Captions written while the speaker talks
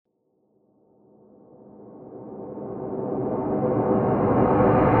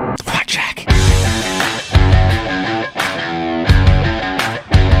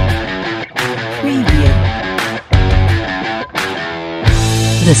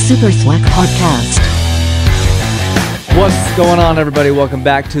Super Swag Podcast. What's going on, everybody? Welcome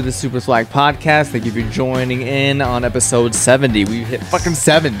back to the Super Swag Podcast. Thank you for joining in on episode 70. We hit fucking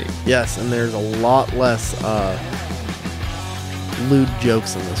 70. Yes, and there's a lot less lewd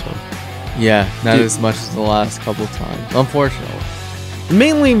jokes in this one. Yeah, not as much as the last couple of times, unfortunately.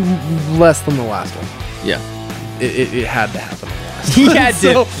 Mainly less than the last one. Yeah. It had to happen on the last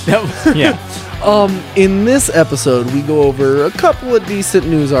Yeah, one. it did. Yeah. In this episode, we go over a couple of decent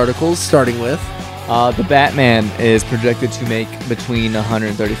news articles, starting with... The Batman is projected to make between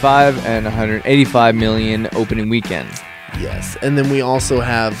 135 and 185 million opening weekend. Yes, and then we also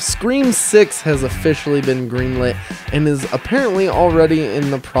have Scream 6 has officially been greenlit and is apparently already in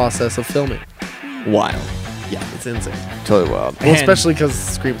the process of filming. Wild. Yeah, it's insane. Totally wild. Well, especially because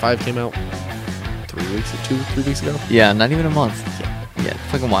Scream 5 came out 3 weeks ago. Yeah, not even a month. Yeah,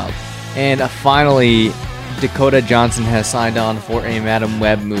 fucking wild. And finally, Dakota Johnson has signed on for a Madam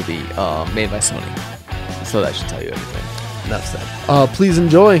Web movie made by Sony. So that should tell you everything. Enough said. Please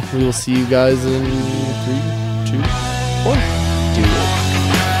enjoy. We will see you guys in 3, 2, 1. Do it.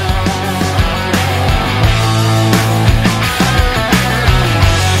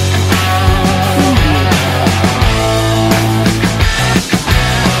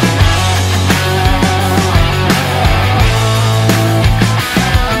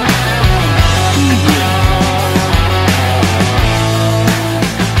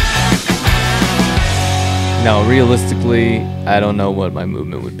 No, realistically, I don't know what my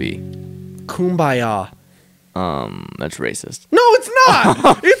movement would be. Kumbaya. That's racist. No, it's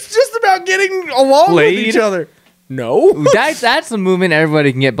not. It's just about getting along with each other. No. That's a movement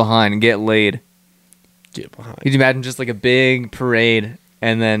everybody can get behind and get laid. Get behind. Could you imagine just like a big parade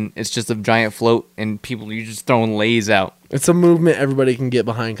and then it's just a giant float and people, you're just throwing lays out. It's a movement everybody can get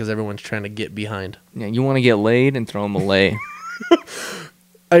behind because everyone's trying to get behind. Yeah, you want to get laid and throw them a lay.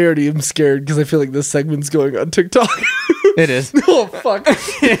 I already am scared because I feel like this segment's going on TikTok. It is. Oh, fuck.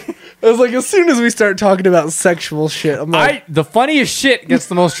 I was like, as soon as we start talking about sexual shit, I'm like... The funniest shit gets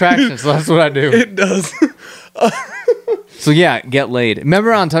the most traction, so that's what I do. It does. So yeah, get laid.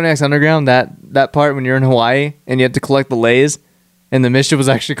 Remember on Tony X Underground, that part when you're in Hawaii and you had to collect the lays and the mission was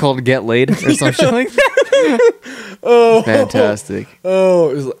actually called Get Laid or some shit like that? Oh. Fantastic. Oh,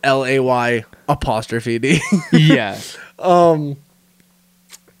 it was LAY''D. Yeah.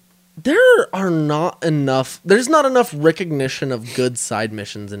 There's not enough recognition of good side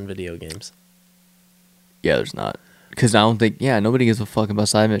missions in video games. Yeah, there's not. Because I don't think, nobody gives a fuck about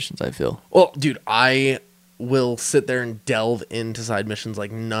side missions, I feel. Well, dude, I will sit there and delve into side missions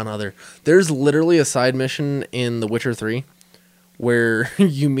like none other. There's literally a side mission in The Witcher 3 where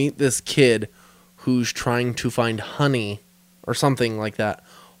you meet this kid who's trying to find honey or something like that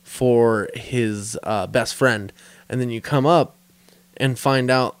for his best friend. And then you come up and find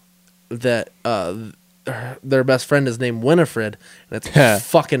out that their best friend is named Winifred, and it's a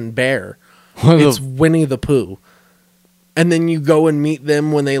fucking bear. It's Winnie the Pooh. And then you go and meet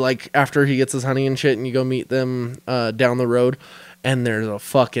them when they, like, after he gets his honey and shit, and you go meet them down the road, and there's a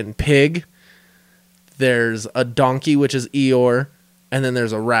fucking pig, there's a donkey, which is Eeyore, and then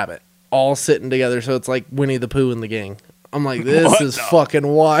there's a rabbit, all sitting together, so it's like Winnie the Pooh and the gang. I'm like, this is fucking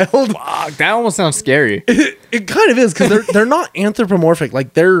wild. Fuck, that almost sounds scary. It kind of is, because they're not anthropomorphic,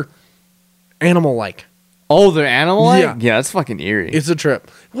 like, they're animal-like. Oh, they're animal-like? Yeah. Yeah, that's fucking eerie. It's a trip.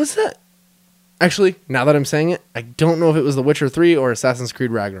 What's that? Actually, now that I'm saying it, I don't know if it was The Witcher 3 or Assassin's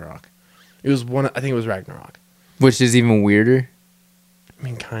Creed Ragnarok. It was one. I think it was Ragnarok. Which is even weirder. I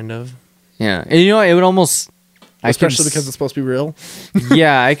mean, kind of. Yeah. And you know what? It would almost... Especially because it's supposed to be real.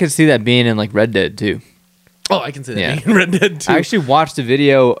 Yeah, I could see that being in, like, Red Dead, too. Oh, I can see that being in Red Dead, too. I actually watched a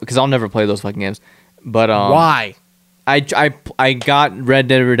video, because I'll never play those fucking games. But, Why? I got Red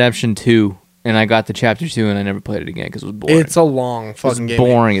Dead Redemption 2, and I got the Chapter 2, and I never played it again, because it was boring. It's a long fucking game.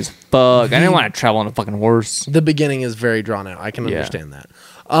 Boring as fuck. I didn't want to travel on a fucking horse. The beginning is very drawn out. I can understand that.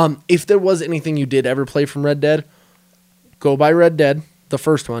 If there was anything you did ever play from Red Dead, go buy Red Dead, the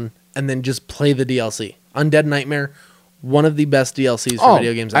first one, and then just play the DLC. Undead Nightmare, one of the best DLCs for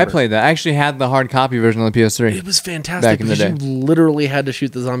video games ever. I played that. I actually had the hard copy version on the PS3. It was fantastic back in the because day. you literally had to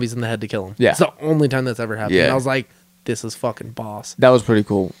shoot the zombies in the head to kill them. Yeah. It's the only time that's ever happened. Yeah. And I was like, this is fucking boss. That was pretty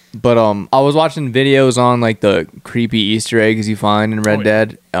cool. But I was watching videos on like the creepy Easter eggs you find in Red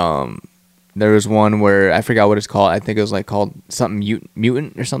Dead. There was one where I forgot what it's called. I think it was like called something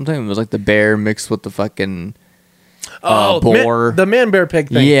mutant or something. It was like the bear mixed with the fucking boar. The man bear pig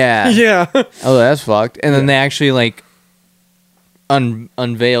thing. Yeah. Yeah. Oh, that's fucked. And then they actually like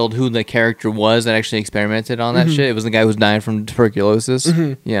unveiled who the character was that actually experimented on that shit. It was the guy who was dying from tuberculosis.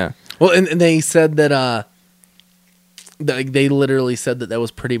 Yeah. Well, and they said that Like they literally said that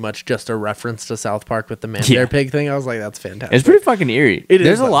was pretty much just a reference to South Park with the man Yeah. bear pig thing. I was like, that's fantastic. It's pretty fucking eerie. It is,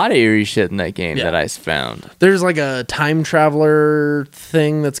 There's a though. lot of eerie shit in that game Yeah. that I found. There's like a time traveler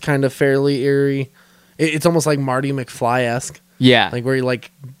thing that's kind of fairly eerie. It's almost like Marty McFly esque, Yeah. like where he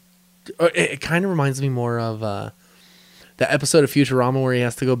like. It kind of reminds me more of that episode of Futurama where he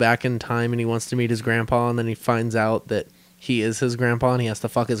has to go back in time and he wants to meet his grandpa, and then he finds out that he is his grandpa and he has to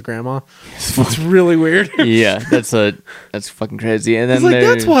fuck his grandma. It's really weird. Yeah, that's fucking crazy. And then He's like, there's,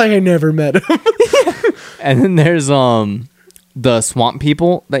 that's why I never met him. and then there's the swamp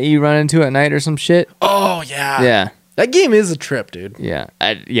people that you run into at night or some shit. Oh yeah, Yeah. that game is a trip, dude. Yeah.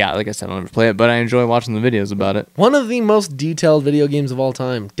 Like I said, I don't ever play it, but I enjoy watching the videos about it. One of the most detailed video games of all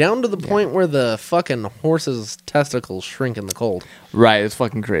time, down to the point where the fucking horse's testicles shrink in the cold. Right, it's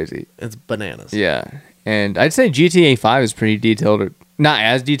fucking crazy. It's bananas. Yeah. And I'd say GTA 5 is pretty detailed, or not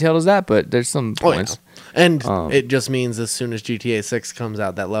as detailed as that, but there's some Oh, points. yeah. And Um, it just means as soon as GTA 6 comes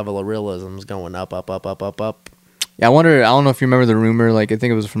out, that level of realism is going up, up, up, up, up, up. Yeah, I don't know if you remember the rumor, like I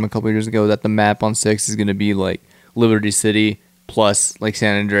think it was from a couple years ago, that the map on 6 is going to be like Liberty City plus like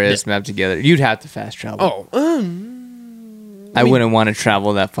San Andreas mapped together. You'd have to fast travel. Oh, I wouldn't want to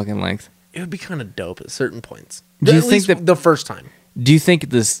travel that fucking length. it would be kind of dope at certain points. Do you At think least that- the first time? Do you think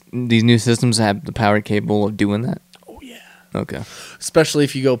these new systems have the power capable of doing that? Oh yeah. Okay. Especially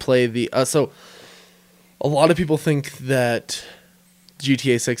if you go play the so a lot of people think that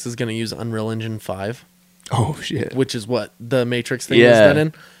GTA 6 is going to use Unreal Engine 5, Oh shit. which is what the Matrix thing is Yeah. done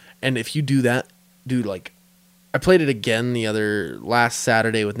in. And if you do that, dude, like I played it again last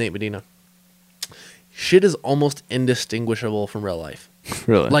Saturday with Nate Medina. Shit is almost indistinguishable from real life.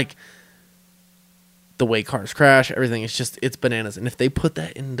 Really? Like the way cars crash, everything, it's bananas. And if they put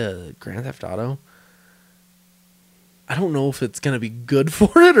that into Grand Theft Auto, I don't know if it's going to be good for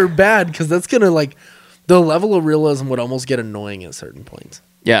it or bad, because that's going to like the level of realism would almost get annoying at certain points.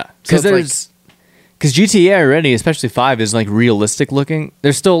 yeah. So Because it's because GTA already, especially 5, is like realistic looking.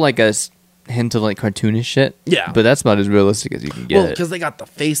 There's still like a hint of like cartoonish shit. Yeah. But that's about as realistic as you can get. Well, because they got the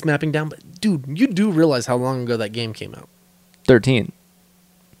face mapping down. But dude, you do realize how long ago that game came out?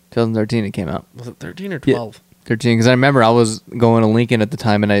 2013 it came out. Was it 13 or Yeah. 12? 13, because I remember I was going to Lincoln at the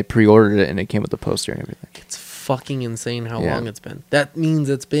time and I pre-ordered it and it came with the poster and everything. It's fucking insane how Yeah. long it's been. That means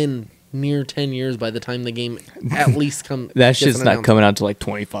it's been near 10 years by the time the game at least That gets shit's an not announcement. coming out to like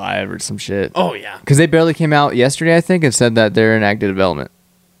 25 or some shit. Oh yeah. Because they barely came out yesterday, I think, and said that they're in active development.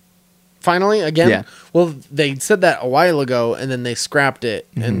 Finally, again? Yeah. Well, they said that a while ago, and then they scrapped it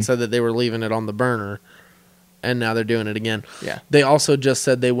Mm-hmm. and said that they were leaving it on the burner, and now they're doing it again. Yeah. They also just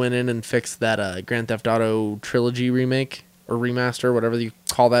said they went in and fixed that Grand Theft Auto trilogy remake or remaster, whatever you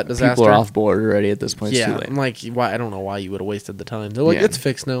call that disaster. People are off board already at this point. It's too Yeah, late. I'm like, why? I don't know why you would have wasted the time. They're like, Yeah. it's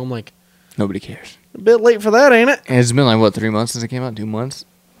fixed now. I'm like, Nobody cares. a bit late for that, ain't it? And it's been like, what, 3 months since it came out? 2 months?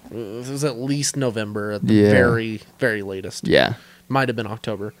 It was at least November at the Yeah. very, very latest. Yeah. Might have been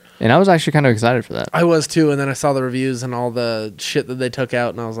October. And I was actually kind of excited for that. I was too, and then I saw the reviews and all the shit that they took out,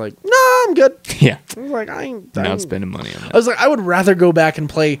 and I was like, no, I'm good. Yeah. I was like, I ain't. Not spending money on I that. was like, I would rather go back and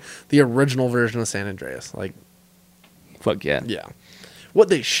play the original version of San Andreas. Like, Fuck yeah. yeah. What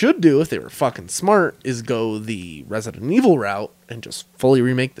they should do, if they were fucking smart, is go the Resident Evil route and just fully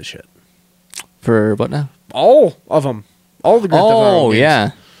remake the shit. For what now? All of them. All the Grand Theft Auto Oh, games.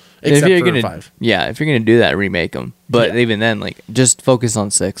 yeah. Except if you're for gonna, 5. Yeah, if you're going to do that, remake them. But Yeah. even then, like, just focus on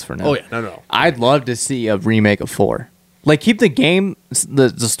 6 for now. Oh, yeah. No. I'd love to see a remake of 4. Like, keep the game, the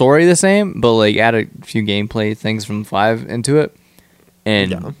story the same, but, like, add a few gameplay things from 5 into it. And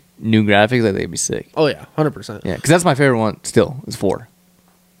Yeah. new graphics, like, they'd be sick. Oh, yeah. 100%. Yeah, because that's my favorite one still, is 4.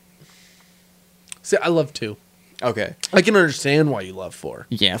 See, I love 2. Okay. I can understand why you love 4.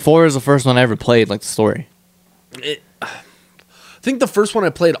 Yeah, 4 is the first one I ever played, like, the story. I think the first one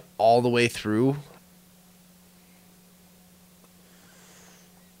I played all the way through.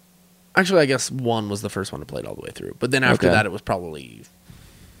 Actually, I guess 1 was the first one I played all the way through. But then after Okay. that, it was probably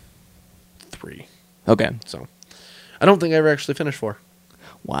 3. Okay. So I don't think I ever actually finished 4.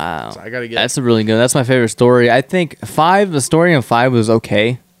 Wow. So I gotta get. That's a really good. That's my favorite story. I think 5, the story in 5 was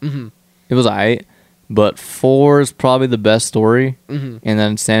okay. Mm-hmm. It was alright. But 4 is probably the best story. Mm-hmm. And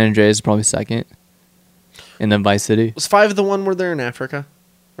then San Andreas is probably second. And then Vice City. Was 5 the one where they're in Africa,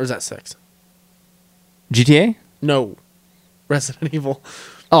 or is that 6? GTA? No, Resident Evil.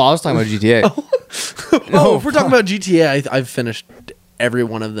 Oh, I was talking about GTA. Oh, if we're talking about GTA, I've finished every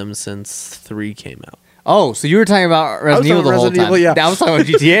one of them since 3 came out. Oh, so you were talking about Resident Evil the whole Resident time. Evil, yeah. I was talking about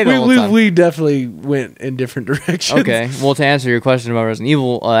GTA the whole time. We definitely went in different directions. Okay. Well, to answer your question about Resident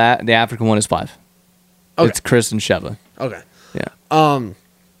Evil, the African one is 5. Okay. It's Chris and Sheva. Okay. Yeah.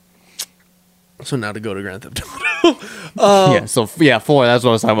 So now to go to Grand Theft Auto. Yeah, so 4. That's what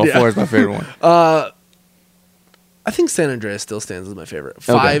I was talking about. Yeah. 4 is my favorite one. I think San Andreas still stands as my favorite.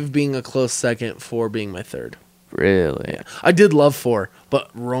 5 being a close second, 4 being my third. Really? Yeah. I did love 4, but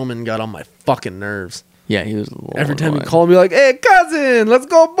Roman got on my fucking nerves. Yeah, he was a little Every time annoying. he'd call me like, "Hey, cousin, let's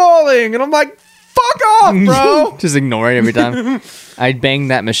go bowling." And I'm like, "Fuck off, bro." Just ignore it every time. I'd bang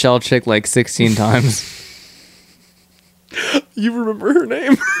that Michelle chick like 16 times. You remember her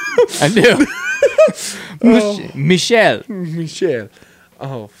name? I do. Michelle. Michelle.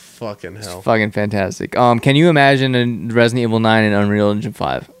 Oh, fucking hell. Fucking fantastic. Can you imagine a Resident Evil 9 and Unreal Engine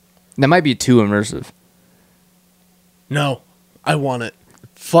 5? That might be too immersive. No, I want it. It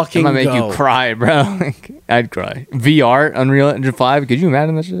Fucking might make go. you cry, bro. Like, I'd cry. VR, Unreal Engine 5. Could you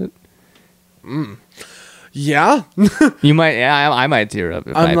imagine that shit? Yeah. You might. Yeah, I might tear up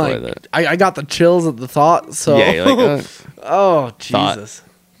if I I'm play like, that. I got the chills at the thought, so. Yeah, you're like, oh, thought. Jesus.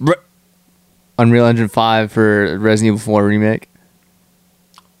 Unreal Engine 5 for Resident Evil 4 remake.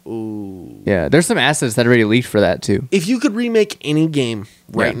 Ooh. Yeah, there's some assets that already leaked for that too. If you could remake any game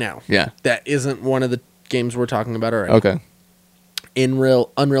right Yeah. now Yeah. that isn't one of the games we're talking about already, Okay. Unreal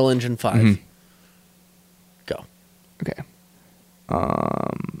Engine 5, Mhm. go. Okay.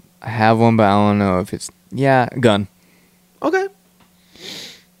 I have one, but I don't know if it's gun. Okay.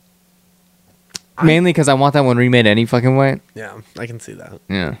 Mainly because I want that one remade any fucking way. Yeah, I can see that.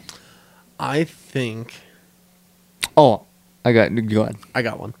 Yeah. I think Oh, go ahead. I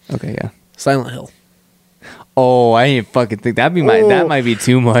got one. Okay, yeah. Silent Hill. Oh, I didn't fucking think that might be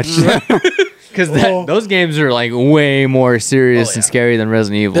too much. Because those games are like way more serious Oh, yeah. and scary than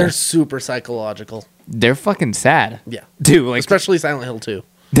Resident Evil. They're super psychological. They're fucking sad. Yeah. Dude, like Especially Silent Hill 2.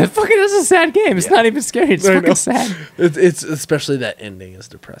 that fucking is a sad game. It's Yeah. not even scary. It's I fucking know. sad. It's especially that ending is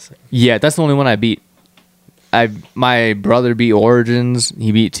depressing. Yeah, that's the only one I beat. My brother beat Origins.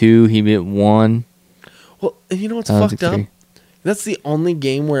 He beat 2. He beat 1. Well, and you know what's I don't fucked think up? 3. That's the only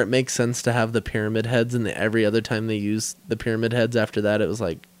game where it makes sense to have the pyramid heads, and every other time they use the pyramid heads after that, it was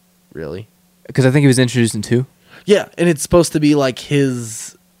like, really? Because I think he was introduced in 2. Yeah, and it's supposed to be like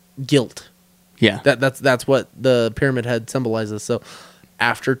his guilt. Yeah. That's what the pyramid head symbolizes. So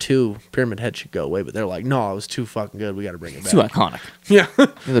after 2, pyramid head should go away, but they're like, no, it was too fucking good. We got to bring it It's back. too iconic. Yeah,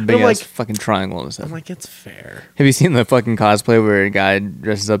 There's a big I'm ass like- fucking triangle and stuff. I'm like, it's fair. Have you seen the fucking cosplay where a guy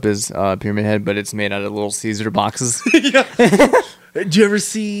dresses up as Pyramid Head, but it's made out of little Caesar boxes? Do you ever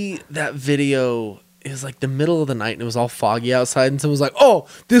see that video? It was like the middle of the night and it was all foggy outside, and someone was like, "Oh,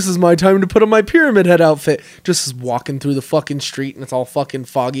 this is my time to put on my pyramid head outfit." Just walking through the fucking street and it's all fucking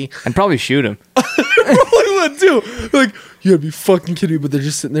foggy. I'd probably shoot him. I would too. Like, you gotta be fucking kidding me, but they're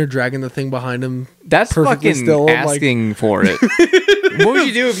just sitting there dragging the thing behind them. That's Perfectly fucking still, I'm like- asking for it. What would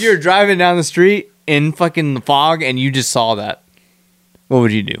you do if you were driving down the street in fucking fog and you just saw that? What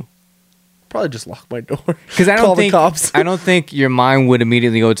would you do? Probably just lock my door. Because I Call don't the think cops. I don't think your mind would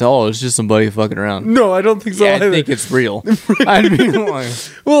immediately go to, oh, it's just somebody fucking around. No, I don't think so. Yeah, I either. think it's real. I'd be like,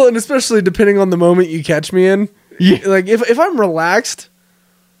 Well, and especially depending on the moment you catch me in. Yeah. Like if I'm relaxed,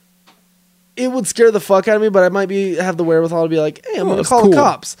 it would scare the fuck out of me, but I might have the wherewithal to be like, "Hey, I'm gonna that's call cool. the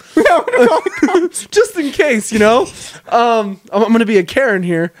cops." Just in case, you know? I'm gonna be a Karen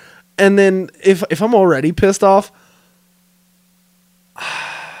here. And then if I'm already pissed off,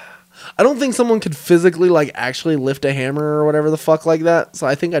 I don't think someone could physically like actually lift a hammer or whatever the fuck like that. So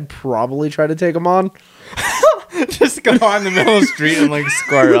I think I'd probably try to take them on. just go on the middle of the street and like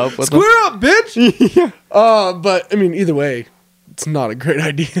square up with them. Square up, bitch. But I mean, either way, it's not a great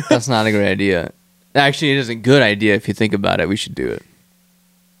idea. That's not a great idea. Actually, it is a good idea if you think about it. We should do it.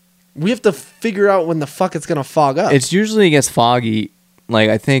 We have to figure out when the fuck it's gonna fog up. It's usually gets foggy, like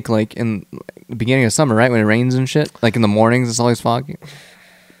I think like in the beginning of summer, right when it rains and shit. Like in the mornings, it's always foggy.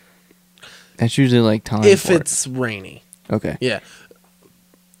 That's usually like time. if for it's rainy. it. Okay. Yeah.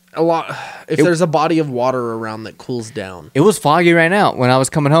 A lot. If It- there's a body of water around that cools down. It was foggy right now when I was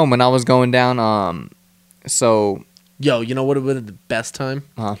coming home. When I was going down, so Yo, you know what would have been the best time?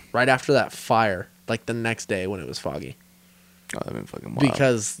 Huh. Right after that fire, like the next day when it was foggy, oh, that'd been fucking wild.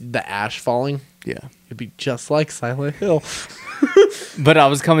 because the ash falling, Yeah. it'd be just like Silent Hill. But I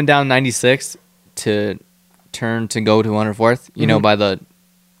was coming down 96 to turn to go to 104th. You know, by the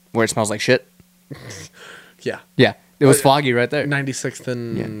where it smells like shit. Yeah, Yeah, it was Oh, yeah. foggy right there. 96th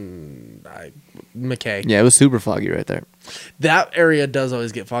and McKay. Yeah, it was super foggy right there. That area does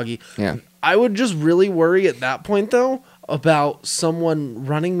always get foggy. Yeah. I would just really worry at that point though about someone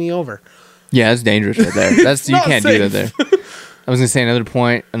running me over. Yeah, that's dangerous right there. That's you not can't do that safe. there. I was gonna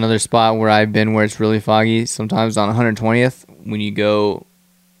say another spot where I've been where it's really foggy. Sometimes on 120th when you go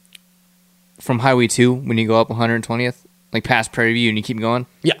from Highway 2, when you go up 120th, like past Prairie View, and you keep going.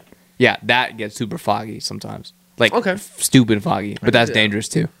 Yeah. Yeah, that gets super foggy sometimes. Like Okay. stupid foggy, but that's Yeah. dangerous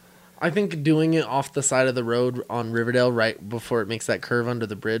too. I think doing it off the side of the road on Riverdale right before it makes that curve under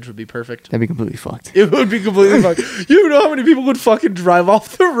the bridge would be perfect. That'd be completely fucked. It would be completely fucked. You know how many people would fucking drive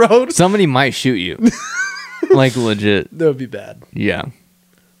off the road? Somebody might shoot you. Like legit. That would be bad. Yeah.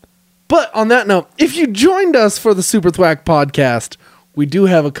 But on that note, if you joined us for the Super Thwack podcast, we do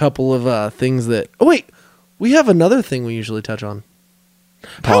have a couple of things that... Oh, wait. We have another thing we usually touch on.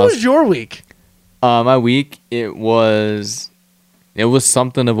 How Pause. was your week? My week, it was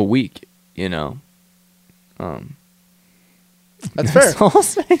something of a week, you know. That's fair. all I'll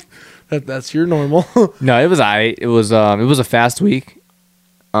say. That's your normal. No, it was it was a fast week,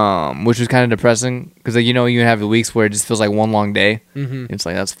 which was kind of depressing because like, you know, you have the weeks where it just feels like one long day. Mhm. It's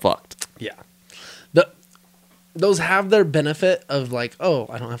like that's fucked. Yeah. Those have their benefit of like, oh,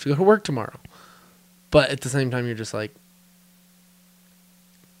 I don't have to go to work tomorrow. But at the same time, you're just like,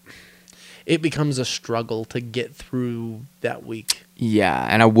 it becomes a struggle to get through that week. Yeah,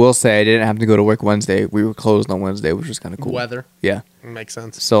 and I will say I didn't have to go to work Wednesday. We were closed on Wednesday, which was kind of cool. Weather. Yeah. Makes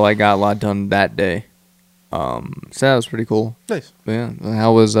sense. So I got a lot done that day. So that was pretty cool. Nice. But yeah,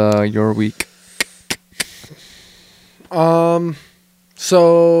 how was your week?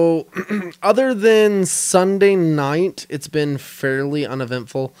 So other than Sunday night, it's been fairly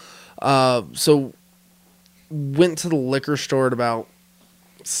uneventful. So went to the liquor store at about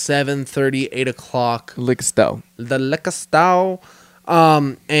 7:30, 8 o'clock. Lick stow. The liquor store,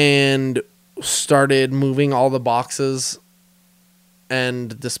 and started moving all the boxes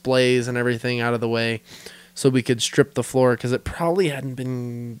and displays and everything out of the way so we could strip the floor because it probably hadn't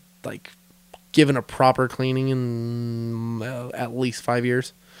been like given a proper cleaning in at least 5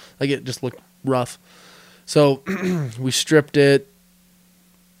 years. Like it just looked rough. So we stripped it,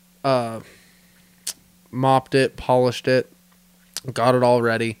 mopped it, polished it, got it all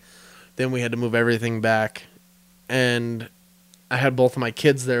ready. Then we had to move everything back, and I had both of my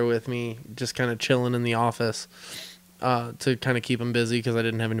kids there with me, just kind of chilling in the office to kind of keep them busy because I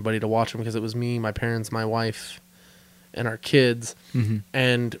didn't have anybody to watch them because it was me, my parents, my wife, and our kids. Mm-hmm.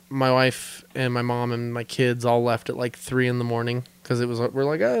 And my wife and my mom and my kids all left at like 3 in the morning because we're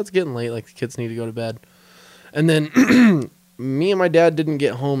like, oh, it's getting late. Like the kids need to go to bed. And then me and my dad didn't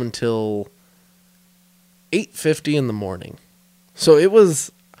get home until 8:50 in the morning. So it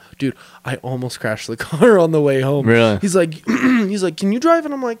was, dude, I almost crashed the car on the way home. Really? He's like, can you drive?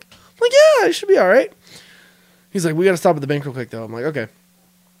 And I'm like, yeah, I should be all right. He's like, we got to stop at the bank real quick though. I'm like, okay.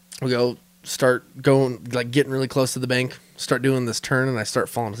 We go start going, like getting really close to the bank, start doing this turn, and I start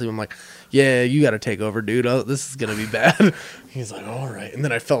falling asleep. I'm like, yeah, you got to take over, dude. Oh, this is going to be bad. He's like, all right. And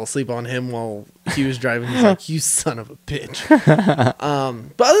then I fell asleep on him while he was driving. He's like, you son of a bitch.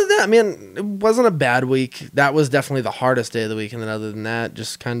 But other than that, man, it wasn't a bad week. That was definitely the hardest day of the week. And then other than that,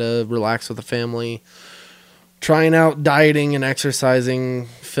 just kind of relax with the family, trying out dieting and exercising,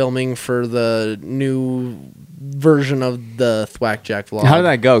 filming for the new version of the Thwack Jack vlog. How did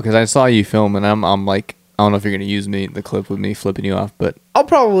that go? Because I saw you film, and I'm like, I don't know if you're gonna use the clip with me flipping you off, but I'll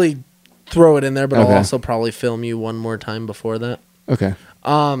probably throw it in there, but Okay. I'll also probably film you one more time before that. okay.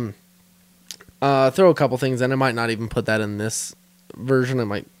 Throw a couple things in. I might not even put that in this version. I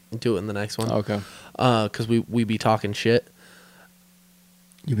might do it in the next one. Okay. Because we be talking shit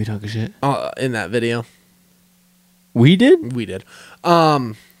You be talking shit. in that video. We did. We did.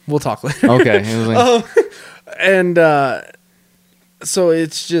 We'll talk later. Okay. It was like, And so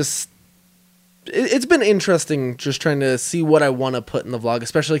it's just it's been interesting just trying to see what I want to put in the vlog,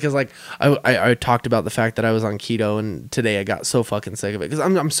 especially because like I talked about the fact that I was on keto, and today I got so fucking sick of it because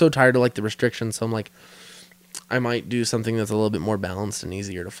I'm so tired of like the restrictions. So I'm like, I might do something that's a little bit more balanced and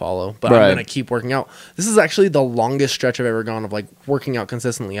easier to follow, but Right. I'm gonna keep working out. This is actually the longest stretch I've ever gone of like working out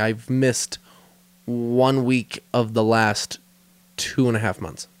consistently. I've missed 1 week of the last 2.5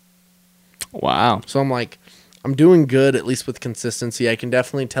 months. wow. So I'm like, I'm doing good, at least with consistency. I can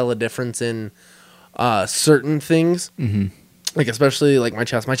definitely tell a difference in certain things. Mm-hmm. Like, especially like my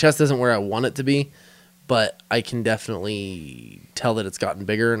chest. My chest isn't where I want it to be, but I can definitely tell that it's gotten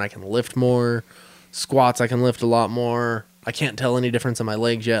bigger and I can lift more. Squats, I can lift a lot more. I can't tell any difference in my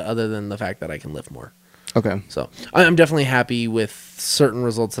legs yet other than the fact that I can lift more. Okay. So I'm definitely happy with certain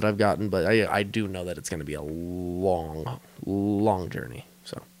results that I've gotten, but I do know that it's going to be a long, long journey.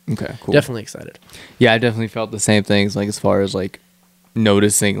 So Okay. Cool. definitely excited. Yeah, I definitely felt the same things. Like as far as like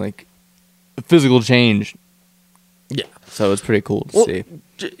noticing like physical change. Yeah. So it's pretty cool to Well, see.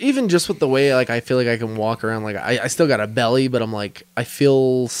 even just with the way like I feel like I can walk around, like I still got a belly, but I'm like I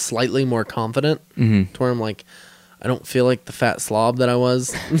feel slightly more confident Mm-hmm. to where I'm like I don't feel like the fat slob that I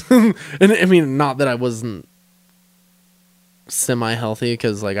was. And I mean, not that I wasn't semi-healthy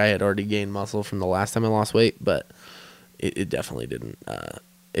because like I had already gained muscle from the last time I lost weight, but it definitely didn't.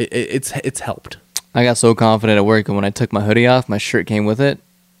 It's helped. I got so confident at work, and when I took my hoodie off, my shirt came with it,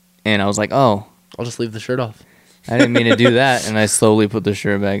 and I was like, "Oh, I'll just leave the shirt off." I didn't mean to do that," and I slowly put the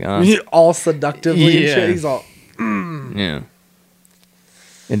shirt back on. All seductively and Yeah. shit. He's all. Yeah,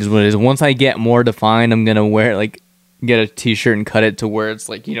 it is what it is. Once I get more defined, I'm gonna wear get a t-shirt and cut it to where it's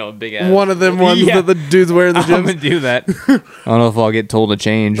like a big ass. One of them ones Yeah. that the dudes wear in the I'm gym. gonna do that. I don't know if I'll get told to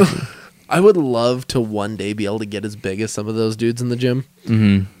change. I would love to one day be able to get as big as some of those dudes in the gym.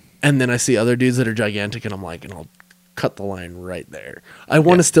 Mm-hmm. And then I see other dudes that are gigantic, and I'm like, and I'll cut the line right there. I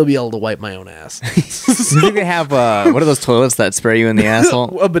want to still be able to wipe my own ass. Do you think they have what are those toilets that spray you in the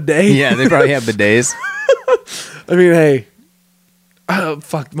asshole? A bidet? Yeah, they probably have bidets. I mean, hey.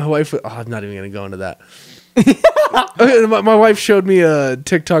 Fuck, my wife. Oh, I'm not even going to go into that. Okay, my wife showed me a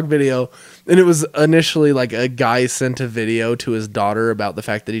TikTok video, and it was initially like a guy sent a video to his daughter about the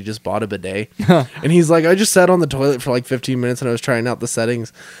fact that he just bought a bidet. And he's like, I just sat on the toilet for like 15 minutes and I was trying out the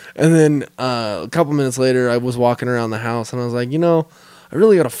settings. And then a couple minutes later, I was walking around the house and I was like, I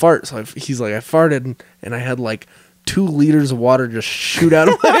really got to fart. So he's like, I farted and I had like 2 liters of water just shoot out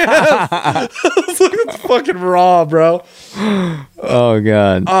of my ass. I was like, it's fucking raw, bro. Oh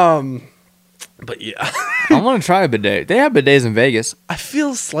god. But yeah. I want to try a bidet. They have bidets in Vegas. I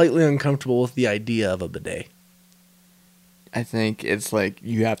feel slightly uncomfortable with the idea of a bidet. I think it's like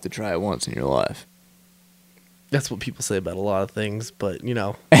you have to try it once in your life. That's what people say about a lot of things, but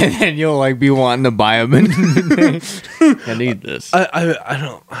And then you'll be wanting to buy a bidet. I need this. I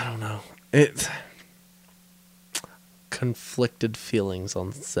don't know. It's conflicted feelings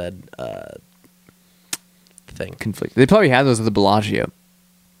on said thing. Conflict. They probably have those at the Bellagio.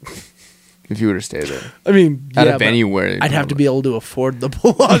 If you were to stay there. I mean, Out of anywhere. I'd have to be able to afford the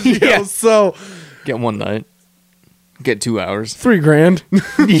Bellagio, Yeah. so Get one night. Get 2 hours. $3,000.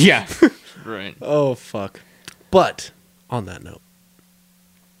 Yeah. Right. Oh fuck! But on that note,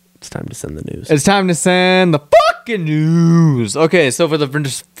 it's time to send the news. It's time to send the fucking news. Okay, so for the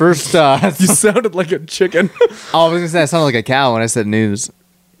first You sounded like a chicken. I was gonna say I sounded like a cow when I said news.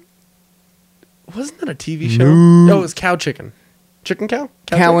 Wasn't that a TV show? No, it was Cow Chicken. Chicken Cow?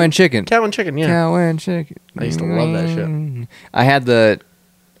 Cow Chicken? and chicken. Cow and Chicken, yeah. Cow and chicken. I used to love that shit. I had the.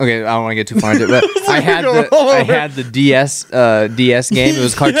 Okay, I don't want to get too far into it, but I had the DS game. It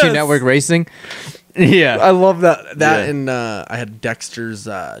was Cartoon Yes. Network Racing. Yeah, I love that. Yeah. And I had Dexter's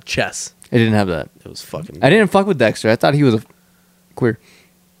chess. I didn't have that. It was fucking. I didn't fuck with Dexter. I thought he was a queer.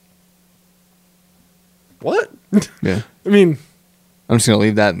 What? Yeah, I mean, I'm just gonna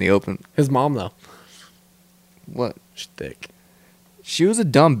leave that in the open. his mom though. What? She's thick. She was a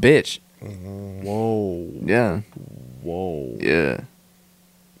dumb bitch. Whoa. Yeah, Whoa. yeah,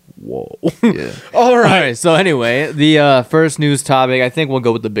 Whoa. yeah. All All right. right. So anyway, the first news topic. I think we'll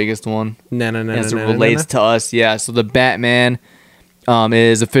go with the biggest one. As it relates to us, yeah. So the Batman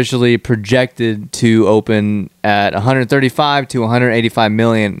is officially projected to open at 135 to 185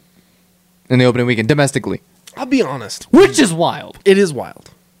 million in the opening weekend domestically, I'll be honest. which is wild. It is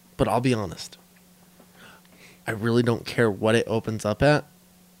wild, but I'll be honest. I really don't care what it opens up at.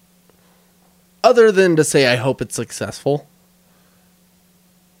 Other than to say I hope it's successful.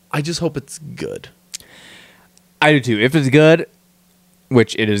 I just hope it's good. I do too. If it's good,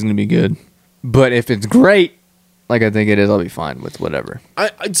 which it is going to be good, but if it's great, like I think it is, I'll be fine with whatever.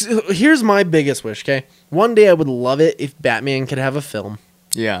 Here's my biggest wish, okay? One day I would love it if Batman could have a film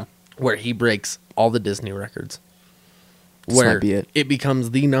Yeah. where he breaks all the Disney records. This Where might be it. becomes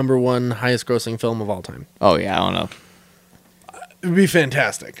the #1 highest grossing film of all time. Oh yeah, I don't know. It would be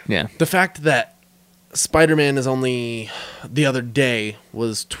fantastic. Yeah. The fact that Spider-Man is only, the other day,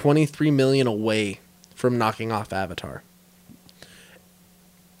 was 23 million away from knocking off Avatar.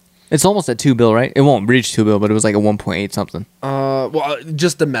 It's almost at 2 bill, right? It won't reach 2 bill, but it was like a 1.8 something.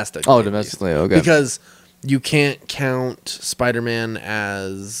 Just domestic. Oh, domestically, okay. Because you can't count Spider-Man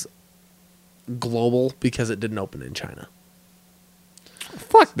as global because it didn't open in China.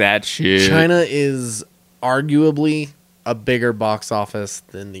 Fuck that shit. China is arguably a bigger box office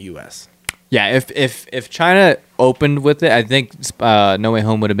than the U.S. Yeah, if China opened with it, I think No Way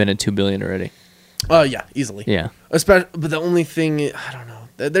Home would have been at 2 billion already. Yeah, easily. Yeah. But the only thing, I don't know.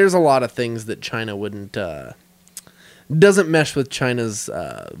 There's a lot of things that China wouldn't doesn't mesh with China's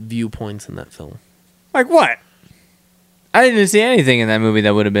viewpoints in that film. Like what? I didn't see anything in that movie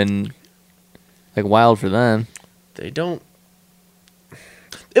that would have been like wild for them. They don't.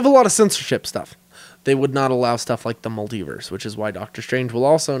 They have a lot of censorship stuff. They would not allow stuff like the multiverse, which is why Doctor Strange will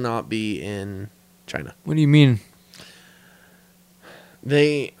also not be in China. What do you mean?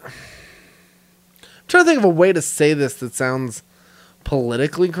 I'm trying to think of a way to say this that sounds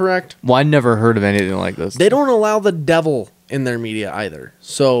politically correct. Well, I never heard of anything like this. They don't allow the devil in their media either.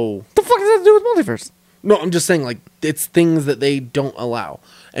 So What the fuck does that have to do with multiverse? no, I'm just saying, like, it's things that they don't allow.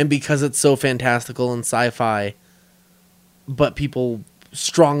 And because it's so fantastical and sci-fi, but people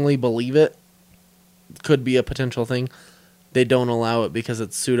strongly believe it could be a potential thing, they don't allow it because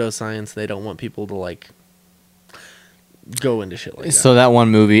it's pseudoscience. They don't want people to, like, go into shit like that. So that one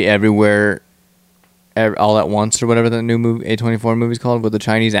movie, Everywhere, All at Once, or whatever that new movie, A24 movie's called, with the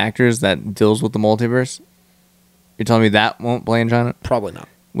Chinese actors that deals with the multiverse. You're telling me that won't play in China? Probably not.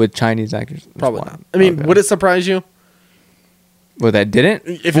 With Chinese actors? Probably not. I mean, would it surprise you? Well, that didn't?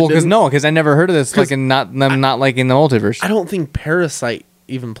 If it Well, because didn't- no, because I never heard of this, like, in not liking the multiverse. I don't think Parasite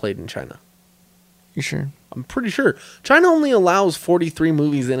even played in China. You sure? I'm pretty sure. China only allows 43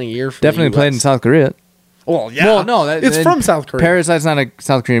 movies in a year for Definitely the played in US. South Korea. Well, yeah. Well, no, it's from South Korea. Parasite's not a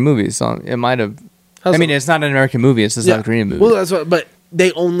South Korean movie, so it might have. How's I mean, it- it's not an American movie; it's a Yeah. South Korean movie. Well, that's what. But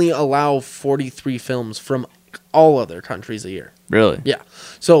they only allow 43 films from all other countries a year. Really? Yeah.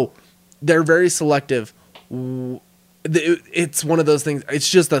 So they're very selective. It's one of those things. It's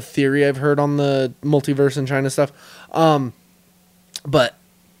just a theory I've heard on the multiverse and China stuff. But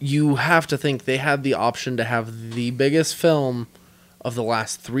you have to think they had the option to have the biggest film of the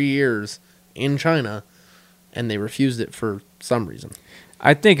last 3 years in China, and they refused it for some reason.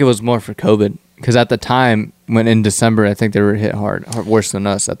 I think it was more for COVID, because at the time, when in December, I think they were hit hard, worse than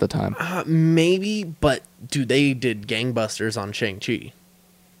us at the time. Maybe, but dude, they did gangbusters on Shang-Chi.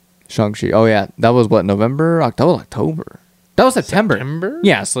 Shang-Chi. Oh yeah, that was what, November, October. That was September. September?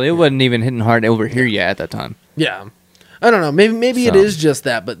 Yeah, so it wasn't even hitting hard over here yet at that time. Yeah. I don't know. Maybe it So. is just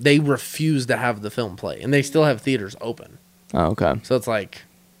that, but they refuse to have the film play, and they still have theaters open. Oh, okay. So it's like,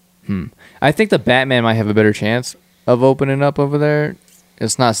 I think the Batman might have a better chance of opening up over there.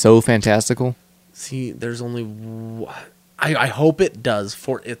 It's not so fantastical. see, there's only. I hope it does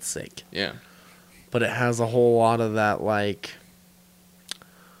for its sake, Yeah. but it has a whole lot of that, like,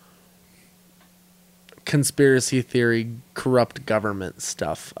 conspiracy theory, corrupt government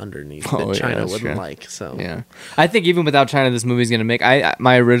stuff underneath Oh, yeah, that China that's wouldn't true. like. So Yeah, I think even without China, this movie's gonna make.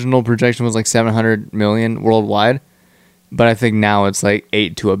 My original projection was like 700 million worldwide, but I think now it's like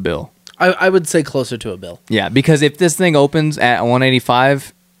 8 to a bill. I would say closer to a bill. Yeah, because if this thing opens at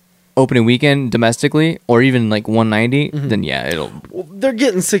 185 opening weekend domestically, or even like 190, then yeah, it'll. Well, they're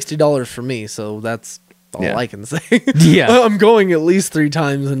getting $60 from me, so that's all Yeah. I can say. Yeah. I'm going at least 3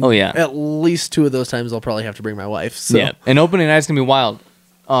 times, and Oh, yeah. at least 2 of those times I'll probably have to bring my wife. So. Yeah, and opening night's gonna be wild.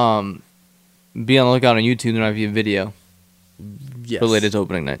 Be on the lookout on YouTube. There might be a video Yes. related to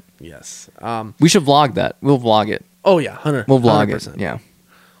opening night. Yes. We should vlog that. We'll vlog it. Oh yeah, 100. We'll vlog 100%. it. Yeah.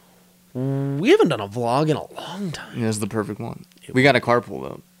 We haven't done a vlog in a long time. This is the perfect one. We got a carpool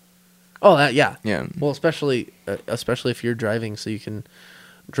though. Oh, that yeah. Yeah. Well, especially if you're driving, so you can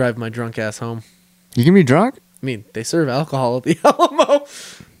drive my drunk ass home. You can be drunk? I mean, they serve alcohol at the Alamo.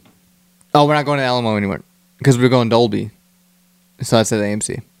 Oh, we're not going to Alamo anymore because we're going Dolby. So that's at the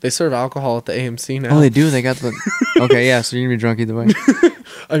AMC. They serve alcohol at the AMC now. Oh, they do. They got the. Okay, yeah. So you're gonna be drunk either way.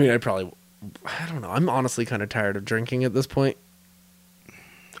 I mean, I don't know. I'm honestly kind of tired of drinking at this point.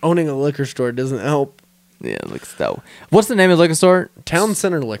 Owning a liquor store doesn't help. Yeah, look so. What's the name of the liquor store? Town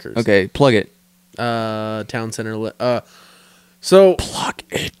Center Liquors. Okay, plug it. Town Center. So Plug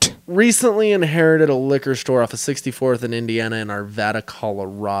it. recently inherited a liquor store off of 64th in Indiana in Arvada,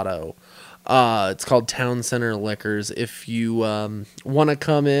 Colorado. It's called Town Center Liquors. If you want to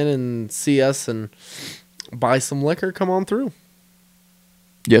come in and see us and buy some liquor, come on through.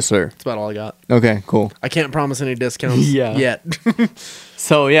 Yes, sir. That's about all I got. Okay, cool. I can't promise any discounts Yeah. yet.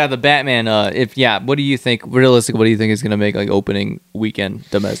 So yeah, the Batman. What do you think? Realistically, what do you think is gonna make like opening weekend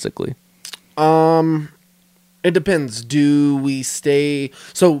domestically? It depends. Do we stay?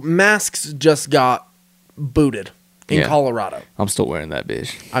 So masks just got booted in Yeah. Colorado. I'm still wearing that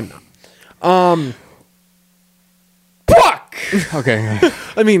bitch. I'm not. Fuck. Okay.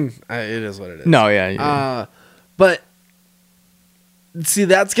 I mean, it is what it is. No, yeah. But see,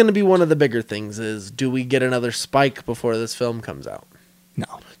 that's going to be one of the bigger things. Is do we get another spike before this film comes out?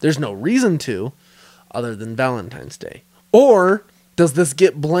 No. There's no reason to, other than Valentine's Day. Or does this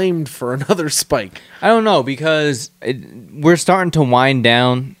get blamed for another spike I don't know because we're starting to wind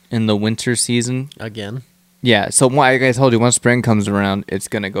down in the winter season. again? Yeah, so like I told you, once spring comes around, it's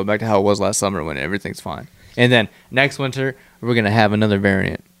going to go back to how it was last summer when everything's fine. And then next winter, we're going to have another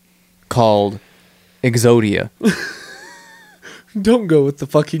variant called Exodia. Don't go with the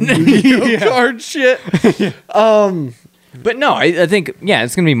fucking Yu-Gi-Oh card shit. But no, I think, yeah,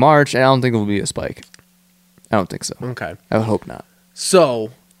 it's going to be March, and I don't think there will be a spike. I don't think so. Okay. I would hope not. So,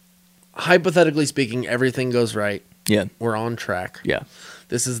 hypothetically speaking, everything goes right. Yeah. We're on track. Yeah.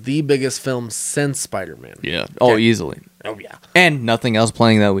 This is the biggest film since Spider-Man. Yeah. Oh, Okay. easily. Oh, yeah. And nothing else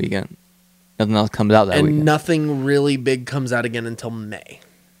playing that weekend. Nothing else comes out that And weekend. nothing really big comes out again until May,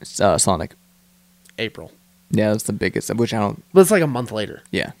 Sonic. April. Yeah, that's the biggest. Which I don't. But it's like a month later.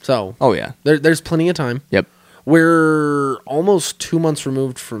 Yeah. So Oh yeah. there's plenty of time. Yep. We're almost 2 months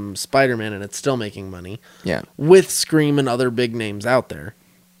removed from Spider-Man, and it's still making money Yeah. with Scream and other big names out there.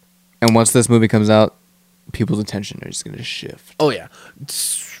 And once this movie comes out, people's attention are just gonna shift. Oh, yeah.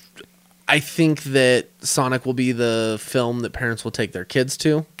 I think that Sonic will be the film that parents will take their kids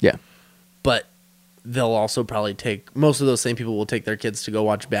to, Yeah. but they'll also probably take... Most of those same people will take their kids to go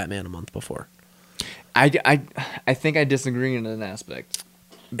watch Batman a month before. I think I disagree in an aspect.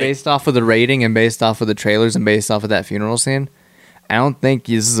 Based off of the rating and based off of the trailers and based off of that funeral scene, I don't think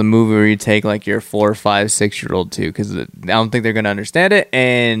this is a movie where you take like your 4, 5, 6-year-old to, because I don't think they're gonna understand it,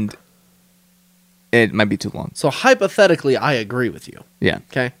 and it might be too long. So hypothetically, I agree with you, Yeah,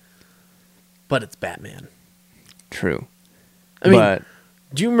 okay? But it's Batman. true. I mean, but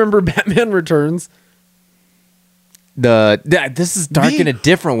do you remember Batman Returns? this is dark in a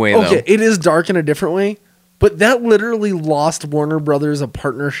different way, though. Okay, it is dark in a different way, but that literally lost Warner Brothers a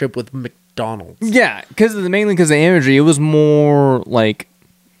partnership with McDonald's. Yeah, mainly because of the imagery, it was more like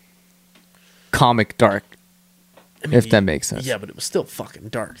comic dark. I mean, If that makes sense. Yeah, but it was still fucking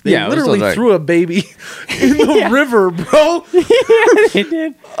dark. They Yeah, it was still literally dark. threw a baby in the river, bro. It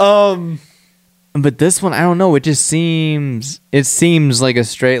did. But this one, I don't know. It seems like a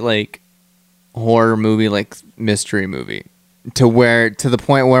straight like horror movie, like mystery movie, to the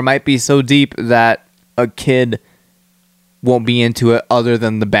point where it might be so deep that a kid won't be into it, other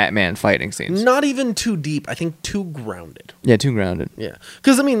than the Batman fighting scenes. Not even too deep. I think too grounded. Yeah, too grounded. Yeah,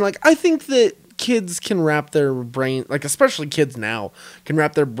 because I mean, like, I think that kids can wrap their brain, like, especially kids now, can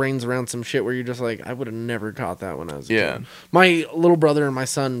wrap their brains around some shit where you're just like, I would have never caught that when I was a Yeah. kid. My little brother and my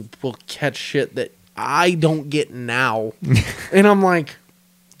son will catch shit that I don't get now, and I'm like,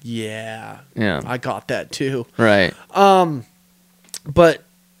 yeah, I caught that too. Right. But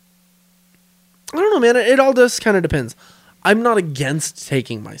I don't know, man. It all just kind of depends. I'm not against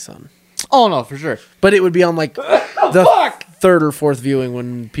taking my son, Oh no, for sure. but it would be on like the third or fourth viewing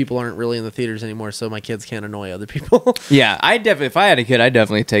when people aren't really in the theaters anymore, so my kids can't annoy other people. Yeah, if I had a kid, I'd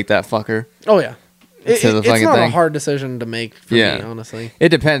definitely take that fucker. Oh yeah, To the it's fucking not a thing. hard decision to make for Yeah. me, honestly. It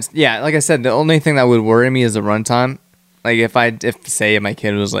depends. Yeah, like I said, the only thing that would worry me is the runtime. Like if say my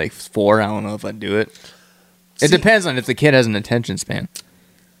kid was like 4, I don't know if I'd do it. It See- depends on if the kid has an attention span.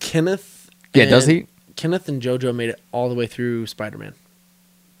 Kenneth, Yeah, does he? Kenneth and JoJo made it all the way through Spider-Man.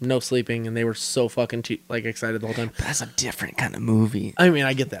 No sleeping, and they were so fucking excited the whole time. That's a different kind of movie. I mean,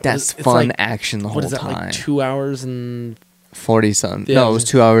 I get that. That's It's fun like, action the what whole is that, time. like 2 hours and 40 something. Yeah, No, it was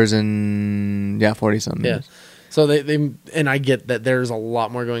 2 hours and 40 something. yeah. So they and I get that there's a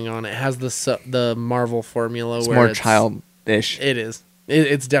lot more going on. It has the Marvel formula It's where more childish. It is.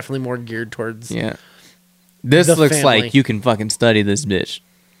 It's definitely more geared towards. Yeah. This The looks family. like you can fucking study this bitch.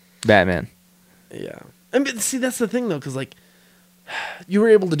 Batman. Yeah. I mean, see, that's the thing though, because like you were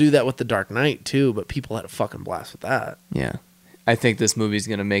able to do that with the Dark Knight too, but people had a fucking blast with that. Yeah. I think this movie's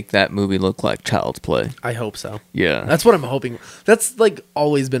going to make that movie look like child's play. I hope so. Yeah. That's what I'm hoping. That's like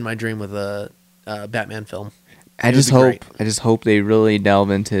always been my dream with a Batman film. I It would just be great. hope they really delve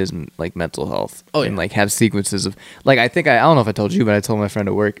into his like mental health. Oh, yeah. And like have sequences of like I don't know if I told you, but I told my friend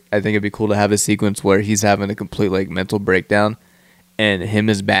at work I think it'd be cool to have a sequence where he's having a complete like mental breakdown, and him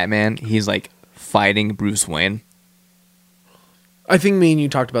as Batman, he's like fighting Bruce Wayne. I think me and you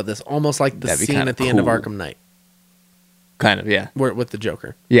talked about this, almost like the That'd be scene kinda at the end of cool. Arkham Knight, Kind of, yeah, where with the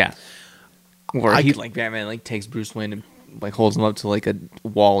Joker. yeah. Where I he c- like Batman like takes Bruce Wayne and like holds him up to like a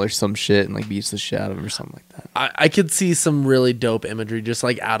wall or some shit and like beats the shit out of him or something like that. I could see some really dope imagery just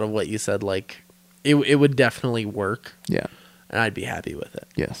like out of what you said. Like it would definitely work, Yeah. and I'd be happy with it.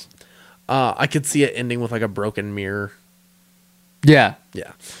 Yes. I could see it ending with like a broken mirror. Yeah.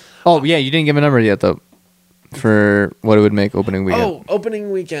 Yeah. Oh yeah, you didn't give a number yet though for what it would make opening weekend. Oh,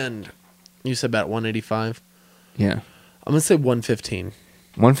 opening weekend. You said about 185. Yeah. I'm gonna say 115.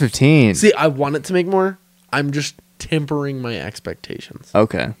 115. See, I want it to make more. I'm just tempering my expectations.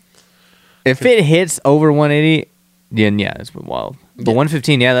 Okay. If it hits over 180, then yeah, it's wild. But Yeah.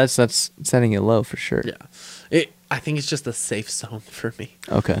 115, yeah, that's setting it low for sure. Yeah. I think it's just a safe zone for me.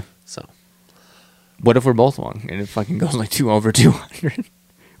 Okay. So What if we're both wrong and it fucking goes like 2 over 200?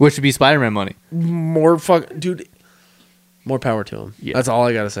 Which would be Spider-Man money. more dude. More power to him. Yeah. That's all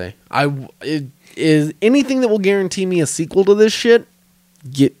I gotta say. It is anything that will guarantee me a sequel to this shit.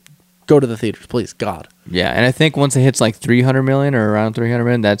 Go to the theaters, please, God. Yeah, and I think once it hits like 300 million or around 300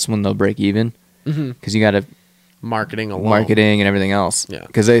 million, that's when they'll break even. Because you got to Marketing alone. marketing and everything else. Yeah.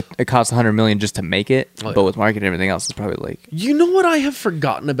 Because it costs 100 million just to make it, Oh, but yeah. with marketing and everything else, it's probably like. You know what I have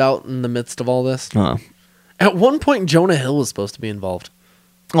forgotten about in the midst of all this? Uh, At one point, Jonah Hill was supposed to be involved.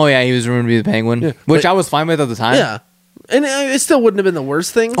 oh yeah, he was rumored to be the Penguin, Yeah, which but- I was fine with at the time. Yeah. And it still wouldn't have been the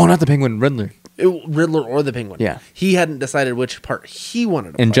worst thing. Oh, not the Penguin, Riddler. Riddler or the Penguin. Yeah. He hadn't decided which part he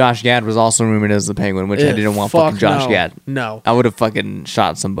wanted to And play. Josh Gad was also rumored as the Penguin, which I Eh, didn't want fuck fucking Josh no. Gad. No. I would have fucking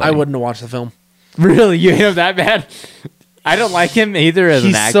shot somebody. I wouldn't have watched the film. Really? You hate him that bad? I don't like him either as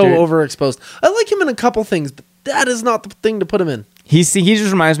He's an actor. so overexposed. I like him in a couple things, but that is not the thing to put him in. He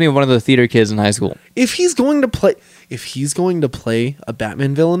just reminds me of one of the theater kids in high school. If he's going to play a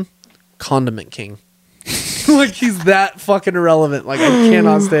Batman villain, Condiment King. Like he's that fucking irrelevant. Like I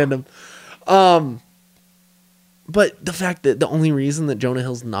cannot stand him. But the fact that the only reason that Jonah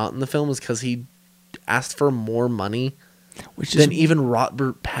Hill's not in the film is because he asked for more money Which than is, even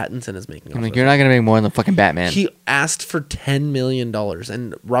Robert Pattinson is making. I'm off like, of you're it. not gonna make more than the fucking Batman. He asked for $10 million,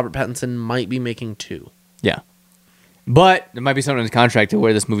 and Robert Pattinson might be making $2 million. Yeah. But there might be something in his contract to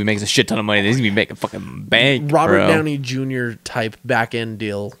where this movie makes a shit ton of money. He's gonna be making fucking bank. Robert bro. Downey Jr. type back end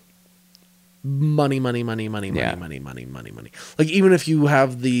deal. Money. Yeah. Like even if you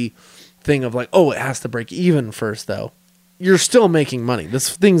have the thing of like, oh, it has to break even first though, you're still making money.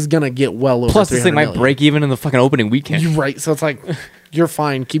 This thing's gonna get well over. Plus, this thing 300 might million. break even in the fucking opening weekend. You're right. So it's like, you're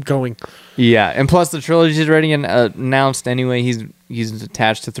fine. Keep going. Yeah, and plus the trilogy's already announced anyway. He's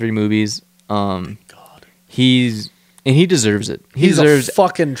attached to 3 movies. God, He deserves it. He he's deserves a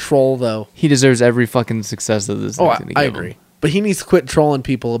fucking troll though. he deserves every fucking success of this. Oh, thing's gonna I give him. agree. But he needs to quit trolling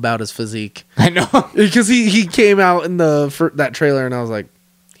people about his physique. I know. Because he came out in that trailer and I was like,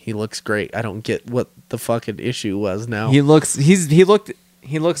 he looks great. I don't get what the fucking issue was now. He looks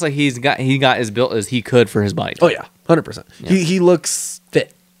like he got as built as he could for his body. Oh yeah, 100%. Yeah. He looks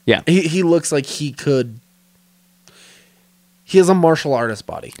fit. Yeah. He looks like he could. He has a martial artist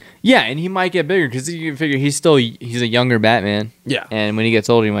body. Yeah, and he might get bigger because you figure he's a younger Batman. Yeah. And when he gets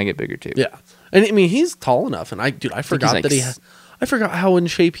older, he might get bigger too. Yeah, and I mean he's tall enough. And I forgot like I forgot how in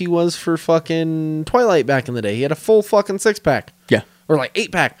shape he was for fucking Twilight back in the day. He had a full fucking 6-pack Yeah. or like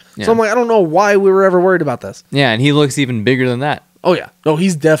 8-pack. Yeah. So I'm like, I don't know why we were ever worried about this. Yeah, and he looks even bigger than that. Oh yeah, no,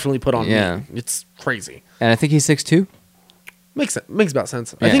 he's definitely put on. Yeah. meat. It's crazy. And I think he's 6'2". Makes about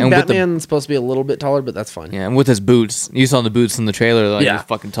sense. Yeah, I think and with the- Batman's supposed to be a little bit taller, but that's fine. Yeah, and with his boots, you saw the boots in the trailer. Like Yeah. he's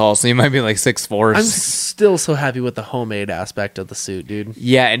fucking tall, so he might be like 6'4". I'm still so happy with the homemade aspect of the suit, dude.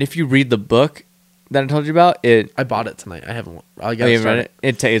 Yeah, and if you read the book that I told you about, I bought it tonight. I haven't. I you gotta haven't start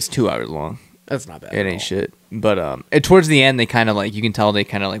read it. it's 2 hours long. That's not bad. It at ain't all. shit. But towards the end, they kind of like you can tell they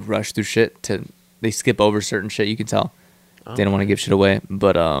kind of like rush through shit they skip over certain shit. You can tell they don't want to give shit away.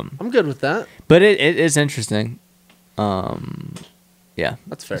 But I'm good with that. it is interesting. Yeah,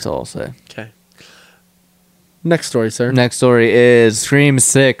 That's fair. That's all I'll say. Okay. Next story, sir. Next story is Scream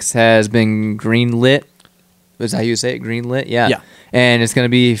 6 has been greenlit. Is that how you say it? Greenlit? Yeah. Yeah. And it's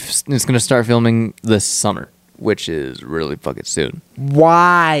gonna start filming this summer, which is really fucking soon.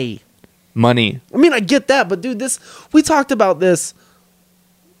 Why? Money. I mean, I get that, but dude, we talked about this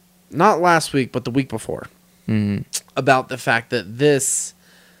not last week, but the week before about the fact that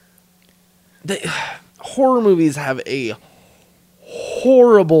horror movies have a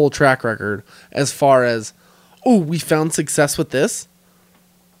horrible track record as far as, oh, we found success with this.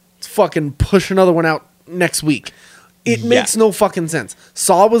 Let's fucking push another one out next week. It makes no fucking sense.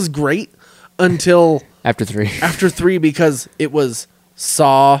 Saw was great until After 3. after 3 because it was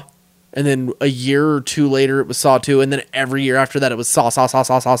Saw, and then a year or 2 later it was Saw 2, and then every year after that it was Saw.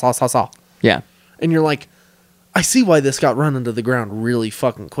 Yeah. And you're like, I see why this got run into the ground really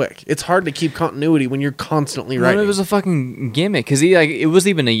fucking quick. It's hard to keep continuity when you're constantly Well, writing. it was a fucking gimmick because it was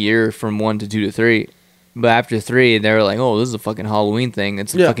even a year from 1 to 2 to 3, but after 3 they were like, oh, this is a fucking Halloween thing.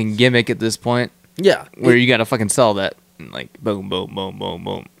 It's a Yeah. fucking gimmick at this point yeah. where you gotta fucking sell that. And like boom, boom, boom, boom,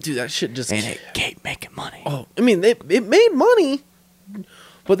 boom, Dude, that shit just... and it kept making money. Oh, I mean, it made money,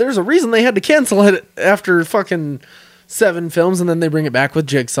 but there's a reason they had to cancel it after fucking 7 films, and then they bring it back with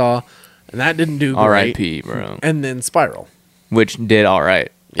Jigsaw, and that didn't do great. R.I.P. bro. And then Spiral. Which did all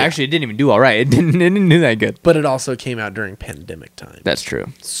right. Yeah. Actually, it didn't even do all right. It didn't do that good. But it also came out during pandemic time. That's true.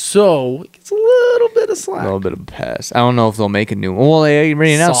 So it gets a little bit of A slack. little bit of a pass. I don't know if they'll make a new one. Well, they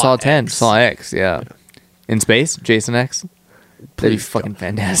already announced Saw Saw 10, X. Saw X, yeah. In space, Jason X. That'd be Please fucking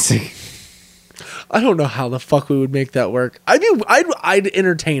fantastic. I don't know how the fuck we would make that work. I'd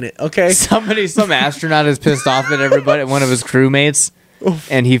entertain it, okay? Some astronaut is pissed off at everybody, one of his crewmates,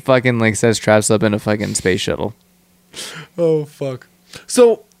 and he fucking like sets traps up in a fucking space shuttle. Oh, fuck.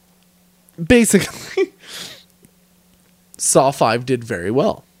 So, basically, Saw 5 did very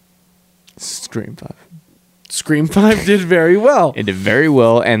well. Scream 5. Scream 5 did very well. It did very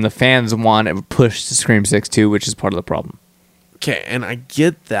well, and the fans want to push to Scream 6 too, which is part of the problem. Okay, and I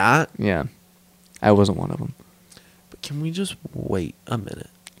get that. Yeah. I wasn't one of them. But can we just wait a minute?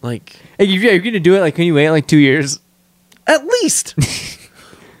 Like, Hey, if you're going to do it, like, can you wait like 2 years? at least.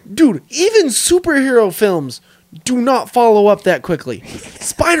 Dude, even superhero films do not follow up that quickly.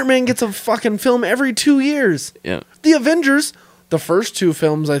 Spider-Man gets a fucking film every 2 years. Yeah. The Avengers, the first two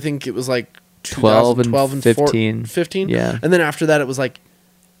films, I think it was like 12 and 15. 15. Yeah. And then after that, it was like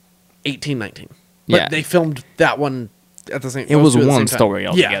 18, 19. But Yeah. they filmed that one at the same It was those two at the one same time. story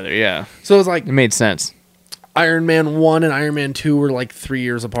altogether, yeah. So it was like It made sense. Iron Man 1 and Iron Man 2 were like 3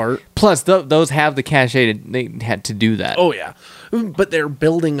 years apart. Plus, those have the cachet. They had to do that. Oh, yeah. But they're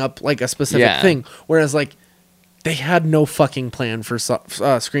building up like a specific Yeah. thing. Whereas like they had no fucking plan for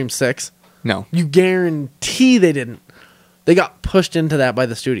Scream 6. No. You guarantee they didn't. They got pushed into that by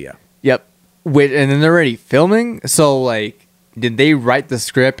the studio. Yep. Wait, and then they're already filming? So, like, did they write the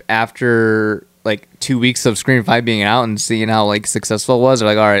script after, like, 2 weeks of Scream 5 being out and seeing how, like, successful it was? They're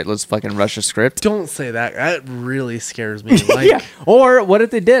like, all right, let's fucking rush a script. Don't say that. That really scares me. Like, Yeah. Or what if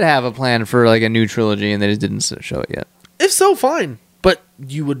they did have a plan for, like, a new trilogy and they just didn't show it yet? if so, fine. But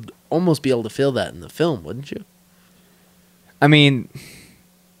you would almost be able to feel that in the film, wouldn't you? I mean,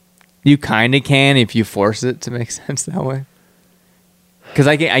 you kind of can if you force it to make sense that way. Because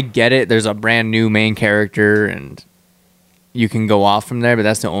I get it. There's a brand new main character, and you can go off from there. But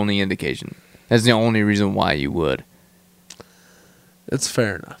that's the only indication. That's the only reason why you would. It's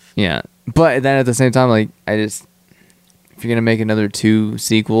fair enough. Yeah, but then at the same time, like if you're gonna make another 2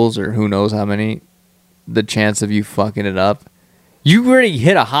 sequels or who knows how many, the chance of you fucking it up, you already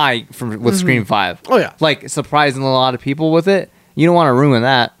hit a high with Scream 5. Oh, yeah. Like surprising a lot of people with it. You don't want to ruin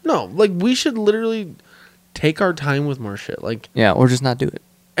that. No, like we should literally take our time with more shit. Like Yeah, or just not do it.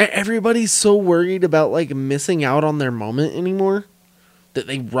 everybody's so worried about like missing out on their moment anymore that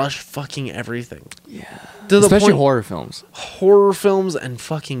they rush fucking everything. Yeah, To the especially point- horror films. Horror films and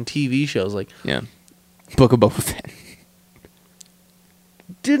fucking TV shows like Yeah, Book of Boba Fett.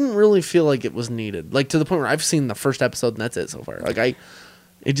 didn't really feel like it was needed. Like to the point where I've seen the first episode and that's it so far. Like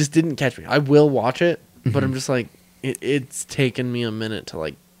it just didn't catch me. I will watch it, but I'm just like it's taken me a minute to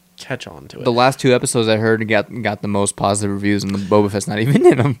like catch on to it. The last 2 episodes I heard got the most positive reviews, and the Boba Fett's not even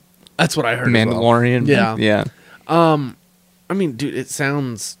in them. That's what I heard. as well. Mandalorian. Yeah. yeah. I mean, dude, it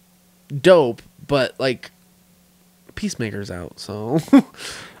sounds dope, but like Peacemaker's out, so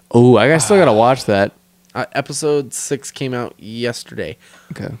Oh, I still gotta watch that. episode 6 came out yesterday.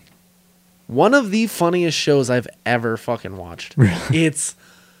 Okay. One of the funniest shows I've ever fucking watched. Really? It's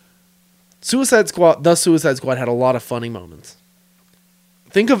Suicide Squad. The Suicide Squad had a lot of funny moments.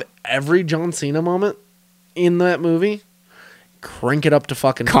 Think of every John Cena moment in that movie. Crank it up to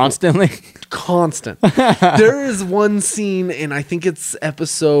fucking Constantly. constant. There is one scene, and I think it's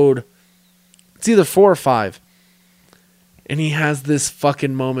episode. It's either 4 or 5, and he has this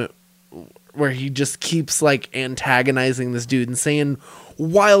fucking moment where he just keeps like antagonizing this dude and saying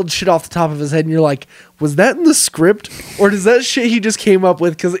wild shit off the top of his head, and you're like, was that in the script, or does that shit he just came up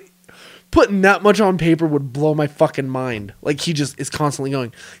with? Because putting that much on paper would blow my fucking mind. Like he just is constantly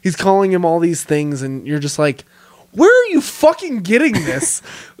going. He's calling him all these things, and you're just like, where are you fucking getting this?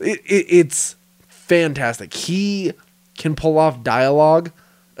 It's fantastic. He can pull off dialogue,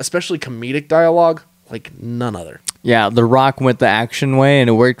 especially comedic dialogue, like none other. Yeah, The Rock went the action way, and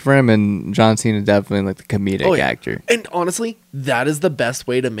it worked for him. And John Cena definitely like the comedic actor. And honestly, that is the best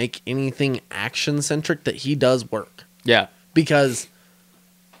way to make anything action centric that he does work. Yeah. Because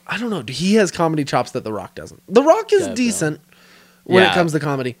I don't know, he has comedy chops that The Rock doesn't. The Rock is Definitely. decent when it Yeah. comes to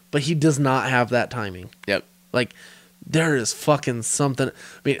comedy, but he does not have that timing. Yep. Like, there is fucking something. I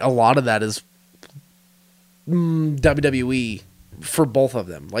mean, a lot of that is WWE for both of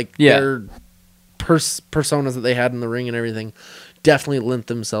them. Like, Yeah. their personas that they had in the ring and everything definitely lent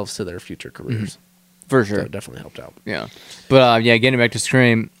themselves to their future careers. For So sure. it definitely helped out. Yeah. But yeah, getting back to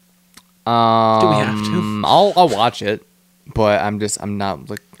Scream. Do we have to? I'll watch it, but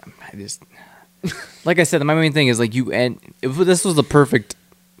like I said, my main thing is like if this was the perfect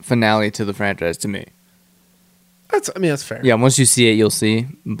finale to the franchise to me. That's fair. Yeah, once you see it, you'll see.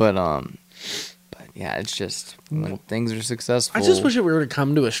 But yeah, it's just when things are successful. I just wish it were to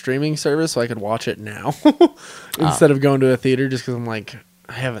come to a streaming service so I could watch it now instead of going to a theater, just because I'm like,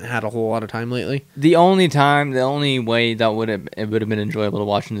 I haven't had a whole lot of time lately. the only way that it would have been enjoyable to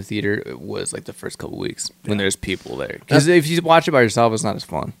watch in the theater was like the first couple weeks when there's people there. Because if you watch it by yourself, it's not as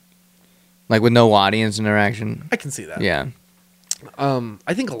fun. Like with no audience interaction. I can see that. Yeah.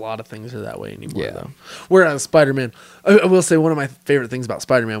 I think a lot of things are that way anymore, Yeah. though. Whereas Spider-Man, I will say one of my favorite things about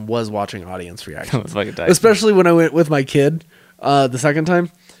Spider-Man was watching audience reactions. Fucking tight. Especially when I went with my kid the second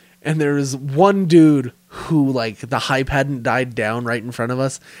time. And there was one dude who, like, the hype hadn't died down right in front of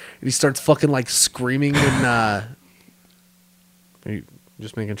us. And he starts fucking, like, screaming and, are you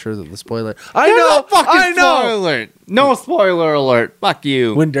just making sure that the spoiler... I know! I know! Spoiler. No spoiler alert. Fuck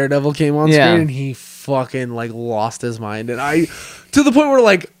you. When Daredevil came on Yeah. screen and he fucking, like, lost his mind. And to the point where,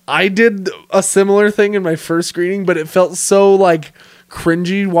 like, I did a similar thing in my first screening, but it felt so, like,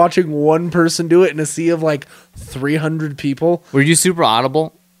 cringy watching one person do it in a sea of, like, 300 people. Were you super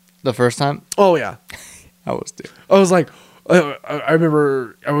audible the first time? Oh, yeah. I was too. I was like, I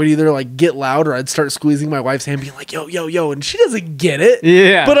remember I would either like get loud or I'd start squeezing my wife's hand, being like, yo, yo, yo. And she doesn't get it.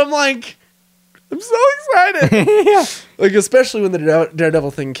 Yeah. But I'm like, I'm so excited. Yeah. Like, especially when the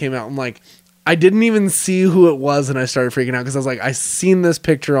Daredevil thing came out. I'm like, I didn't even see who it was. And I started freaking out because I was like, I seen this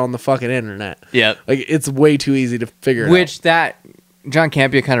picture on the fucking internet. Yep. Like, it's way too easy to figure it out. Which that John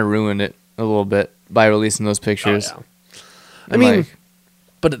Campea kind of ruined it a little bit by releasing those pictures. Oh, yeah. I mean,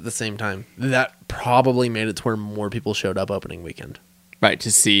 but at the same time, that probably made it to where more people showed up opening weekend. right,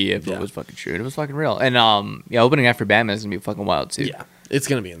 to see if it was fucking true. And it was fucking real. And yeah, opening after Batman is gonna be fucking wild too. Yeah, it's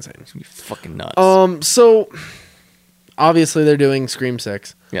gonna be insane. It's gonna be fucking nuts. So obviously they're doing Scream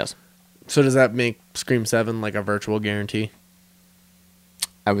 6. Yes. So does that make Scream 7 like a virtual guarantee?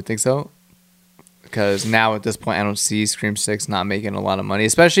 I would think so. Because now at this point, I don't see Scream 6 not making a lot of money.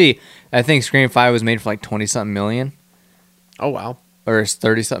 Especially, I think Scream 5 was made for like 20-something million. Oh, wow. Or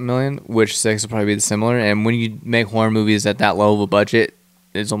 30-something million, which 6 will probably be similar. And when you make horror movies at that low of a budget,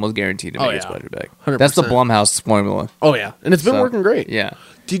 it's almost guaranteed to make its budget back. 100%. That's the Blumhouse formula. Oh, yeah. And it's been So, working great. Yeah.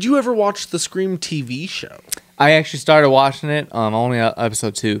 Did you ever watch the Scream TV show? I actually started watching it only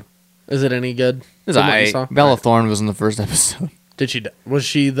episode 2. Is it any good? It was From what you saw? Bella Thorne was in the first episode. Was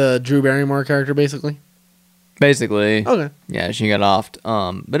she the Drew Barrymore character, basically? Basically. Okay. Yeah, she got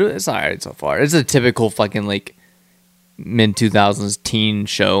offed. But it's alright so far. It's a typical fucking like mid 2000s teen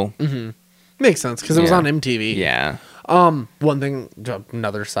show. Mm-hmm. Makes sense because it was Yeah. on MTV. Yeah. One thing,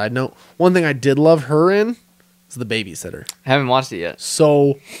 another side note. One thing I did love her in is The Babysitter. I haven't watched it yet.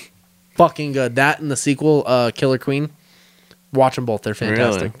 So fucking good. That and the sequel, Killer Queen. Watch them both. They're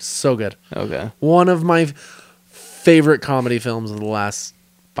fantastic. Really? So good. Okay. One of my favorite comedy films of the last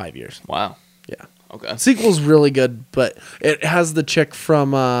 5 years. Wow. Yeah. Okay. Sequel's really good, but it has the chick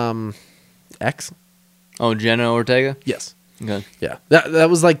from X. Oh, Jenna Ortega? Yes. Okay. Yeah. That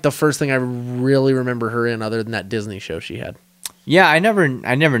was like the first thing I really remember her in, other than that Disney show she had. Yeah, I never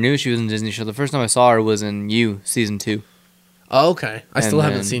knew she was in Disney show. The first time I saw her was in You season 2. Oh, okay. I still And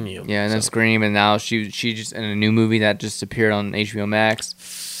haven't then- seen you. Yeah, and then Scream, and now she just in a new movie that just appeared on HBO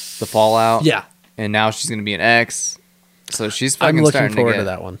Max, The Fallout. Yeah. And now she's gonna be an X. So she's fucking I'm looking starting forward to to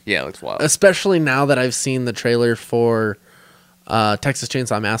that one. Yeah, it looks wild. Especially now that I've seen the trailer for Texas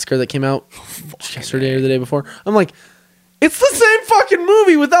Chainsaw Massacre that came out yesterday or the day before. I'm like, it's the same fucking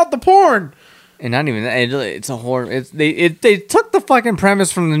movie without the porn. And not even that. It's a horror. They took the fucking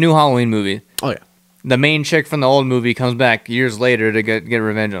premise from the new Halloween movie. Oh, yeah. The main chick from the old movie comes back years later to get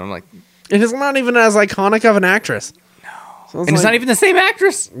revenge on him. Like, And it's not even as iconic of an actress. No. So and it's not even the same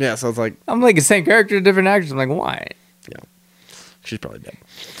actress. Yeah, so it's like, I'm like the same character, different actress. I'm like, why? she's probably dead.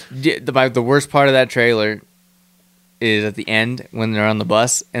 Yeah, the worst part of that trailer is at the end when they're on the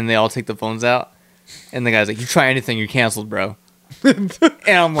bus and they all take the phones out, and the guy's like, "You try anything, you're canceled, bro." And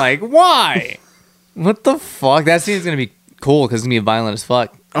I'm like, why? What the fuck? That scene's gonna be cool because it's gonna be violent as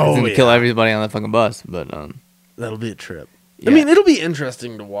fuck. Oh, It's gonna yeah. kill everybody on that fucking bus. But That'll be a trip. yeah. I mean, it'll be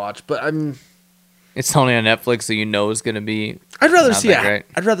interesting to watch, but it's only on Netflix, so you know it's gonna be. I'd rather Not see that great.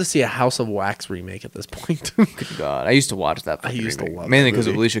 I'd rather see a House of Wax remake at this point. Good God, I used to watch that. I fucking used to remake. love mainly that because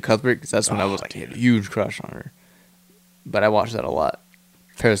of movie. Alicia Cuthbert. Because that's when I was like, had a huge crush on her. But I watched that a lot.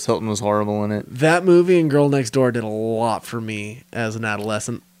 Paris Hilton was horrible in it. That movie and Girl Next Door did a lot for me as an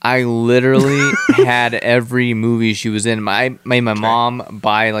adolescent. I literally had every movie she was in. I made my mom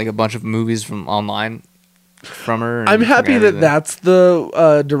buy like a bunch of movies from online from her. and I'm happy everything. that that's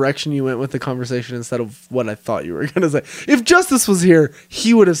the direction you went with the conversation instead of what I thought you were going to say. If Justice was here,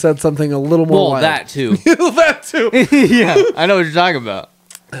 he would have said something a little more Well, wild. that too. That too. Yeah, I know what you're talking about.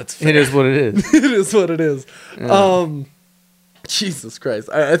 That's fair. It is what it is. It is what it is. Jesus Christ.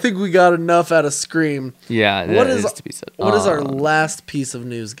 I think we got enough out of Scream. Yeah, What that is- is to be said. What is our last piece of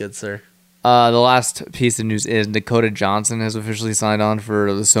news, good sir? The last piece of news is Dakota Johnson has officially signed on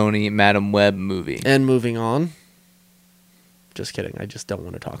for the Sony Madam Web movie. And moving on. Just kidding. I just don't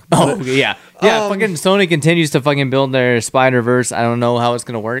want to talk about Oh it. yeah. Fucking Sony continues to fucking build their Spider-Verse. I don't know how it's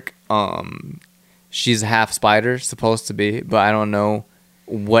gonna work. she's half spider, supposed to be, but I don't know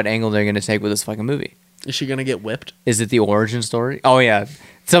what angle they're gonna take with this fucking movie. Is she gonna get whipped? Is it the origin story? Oh yeah,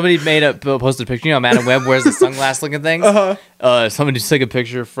 somebody posted a picture. You know, Madam Web wears the sunglass looking thing. Somebody just took a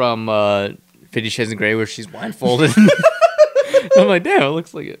picture from 50 Shades of Grey where she's blindfolded. I'm like, damn, it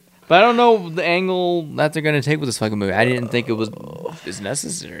looks like it. But I don't know the angle that they're gonna take with this fucking movie. I didn't think it was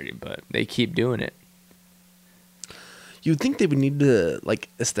necessary, but they keep doing it. You'd think they would need to like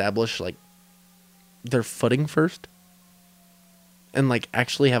establish like their footing first, and like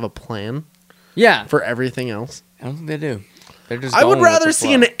actually have a plan. Yeah, For everything else. I don't think they do. They're just. I would going with rather the see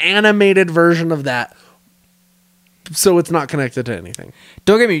flow. an animated version of that, so it's not connected to anything.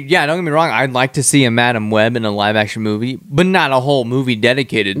 Don't get me wrong. I'd like to see a Madam Web in a live action movie, but not a whole movie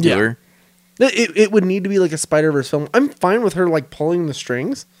dedicated to Yeah. her. It would need to be like a Spider-Verse film. I'm fine with her like pulling the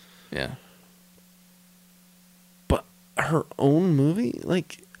strings, Yeah. but her own movie,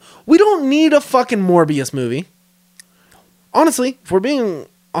 like, we don't need a fucking Morbius movie. Honestly, if we're being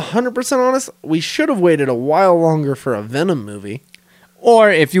 100% honest, we should have waited a while longer for a Venom movie.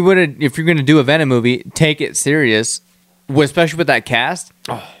 Or if you're gonna do a Venom movie, take it serious, especially with that cast.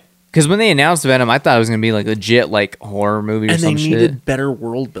 Because when they announced Venom, I thought it was gonna be like legit like horror movie or And they some needed shit. better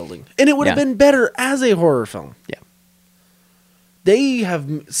world building. And it would have Yeah. been better as a horror film. Yeah.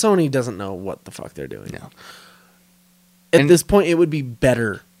 Sony doesn't know what the fuck they're doing. No. At And- this point, it would be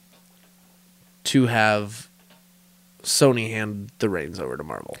better to have Sony hand the reins over to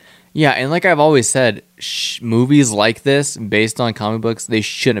Marvel. Yeah, and like I've always said, movies like this, based on comic books, they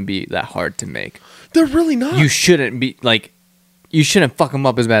shouldn't be that hard to make. They're really not. You shouldn't fuck them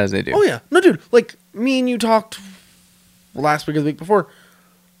up as bad as they do. Oh, yeah. No, dude. Like, me and you talked last week or the week before.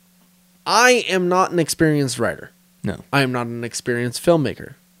 I am not an experienced writer. No. I am not an experienced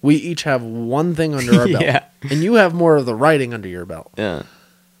filmmaker. We each have one thing under our belt. Yeah. And you have more of the writing under your belt. Yeah.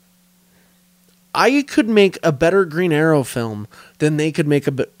 I could make a better Green Arrow film than they could make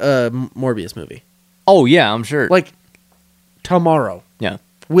a Morbius movie. Oh yeah, I'm sure. Like, tomorrow. yeah.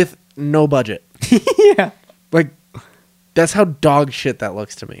 With no budget. Yeah. Like, that's how dog shit that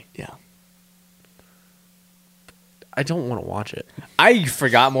looks to me. Yeah. I don't want to watch it. I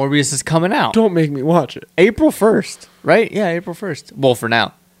forgot Morbius is coming out. Don't make me watch it. April 1st, right? Yeah, April 1st. Well, for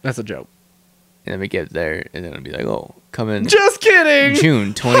now. That's a joke. And then we get there, and then it'll be like, oh, come in Just kidding.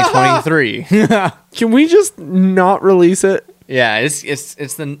 June 2023. Can we just not release it? Yeah, it's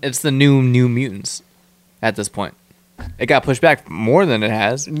the new Mutants at this point. It got pushed back more than it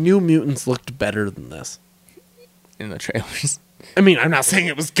has New Mutants looked better than this. in the trailers. I mean, I'm not saying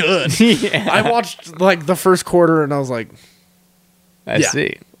it was good. Yeah. I watched like the first quarter and I was like, I Yeah.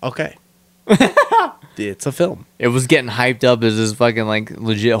 see. okay. It's a film. It was getting hyped up as this fucking like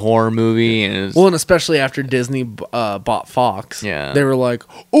legit horror movie, and it was, Well, and especially after Disney bought Fox. Yeah. They were like,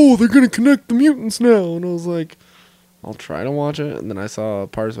 oh, they're going to connect the mutants now. And I was like, I'll try to watch it. And then I saw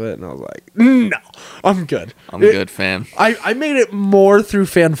parts of it and I was like, no, I'm good. I'm good, fam. I made it more through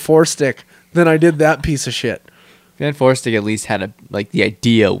Fanforstic than I did that piece of shit. Fan Forstig at least had the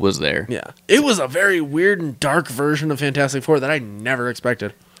idea was there. Yeah. It was a very weird and dark version of Fantastic Four that I never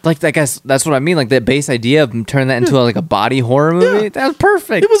expected. Like, I guess that's what I mean. Like that base idea of turning that into like a body horror movie. Yeah. That was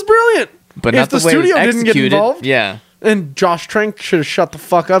perfect. It was brilliant. but if not the the way it was studio didn't get executed. involved. Yeah. And Josh Trank should have shut the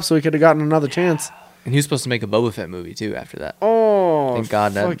fuck up so he could have gotten another chance. And he was supposed to make a Boba Fett movie too after that. Oh, Thank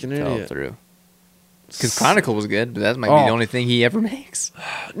God that fucking fell idiot. through. Because Chronicle was good, but that might be Oh. the only thing he ever makes.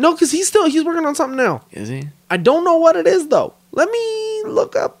 No, because he's working on something now. Is he? I don't know what it is though. Let me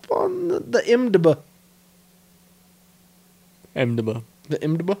look up on the IMDb. MDB. The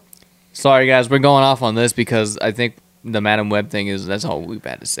IMDb. Sorry guys, we're going off on this because I think the Madam Web thing that's all we've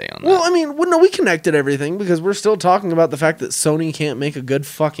had to say on that. Well, I mean, we connected everything because we're still talking about the fact that Sony can't make a good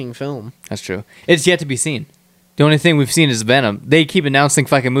fucking film. That's true. It's yet to be seen. The only thing we've seen is Venom. They keep announcing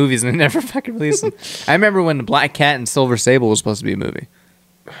fucking movies and they never fucking release them. I remember when Black Cat and Silver Sable was supposed to be a movie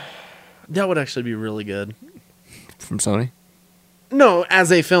That would actually be really good. from Sony. No,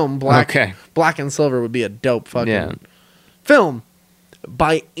 as a film, Black Okay. and Silver would be a dope fucking Yeah. film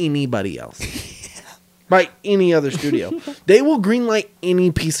by anybody else. By any other studio. They will greenlight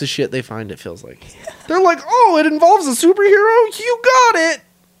any piece of shit they find, it feels like. They're like, oh, it involves a superhero? You got it!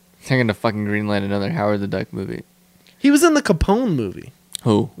 They're gonna fucking greenlight another Howard the Duck movie. He was in the Capone movie.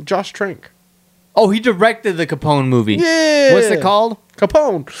 Who? Josh Trank. Oh, he directed the Capone movie. Yeah! What's it called?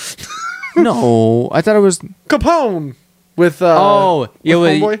 Capone. No, I thought it was. Capone! With, Yeah.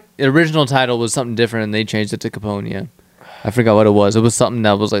 Homeboy? The original title was something different, and they changed it to Capone. Yeah, I forgot what it was. It was something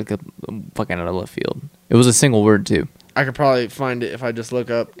that was like a fucking out of left field. It was a single word too. I could probably find it if I just look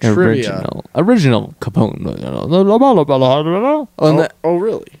up trivia. Original Capone. Oh,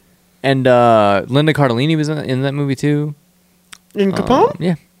 really? And Linda Cardellini was in that movie too. In Capone?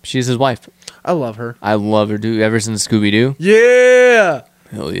 Yeah, she's his wife. I love her. I love her, dude. Ever since Scooby Doo. Yeah.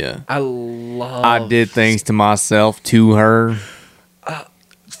 Hell yeah. I I did things to myself to her.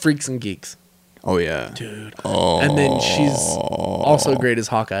 Freaks and Geeks. Oh yeah, Dude. Oh. And then she's also great as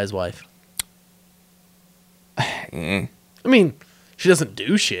Hawkeye's wife. Eh. I mean, she doesn't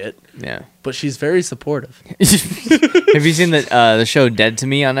do shit, Yeah. but she's very supportive. Have you seen the show Dead to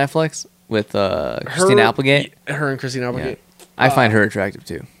Me on Netflix with Christina Applegate? Her and Christina Yeah. Applegate. I find her attractive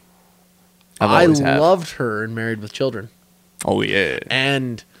too. I always have. loved her in Married with Children. Oh yeah.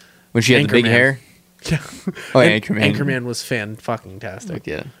 And When she had the big Anchorman. hair. yeah. Oh, And Anchorman. Anchorman was fan-fucking-tastic.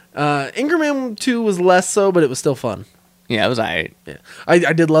 Yeah. Anchorman 2 was less so, but it was still fun. Yeah, it was alright. Yeah,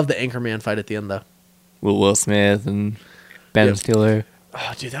 I did love the Anchorman fight at the end, though. Will Smith and Ben Yep. Stiller.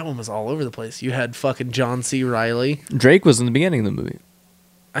 Oh, dude, that one was all over the place. You had fucking John C. Reilly. Drake was in the beginning of the movie.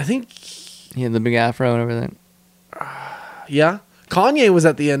 I think, He had the big afro and everything. yeah. Kanye was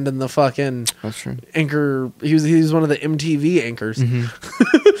at the end in the fucking That's true. anchor. He was one of the MTV anchors.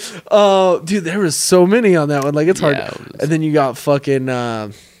 Mm-hmm. Dude, there was so many on that one. Like, it's hard. Yeah, it was- And then you got fucking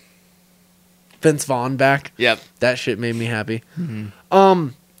Vince Vaughn back. Yep. That shit made me happy. Mm-hmm.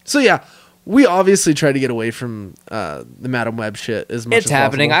 So yeah, we obviously try to get away from the Madam Web shit as much It's as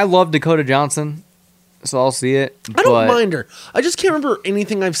happening. possible. I love Dakota Johnson, so I'll see it. I don't but mind her. I just can't remember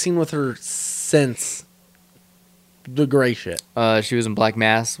anything I've seen with her since the gray shit. She was in Black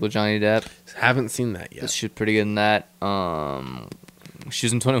Mass with Johnny Depp. Haven't seen that yet. She was pretty good in that. She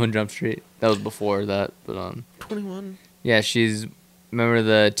was in 21 Jump Street. That was before that, but 21. yeah, she's. Remember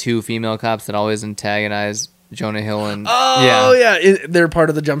the two female cops that always antagonize Jonah Hill and Oh yeah, they're part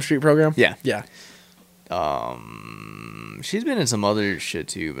of the Jump Street program. Yeah. Yeah. She's been in some other shit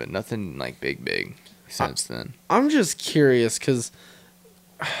too, but nothing like big since then. I'm just curious because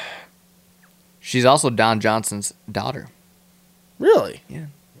She's also Don Johnson's daughter. really, Yeah.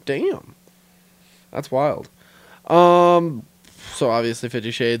 damn, that's wild. So obviously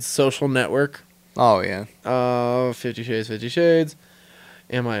 50 Shades, Social Network, Oh yeah. 50 Shades, 50 Shades.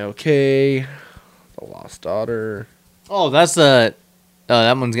 Am I okay? The Lost Daughter. Oh, that's that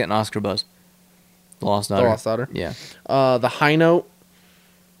one's getting Oscar buzz. The Lost Daughter. The Lost Daughter. Yeah. The High Note.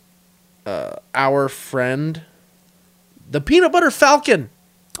 Our Friend. The Peanut Butter Falcon.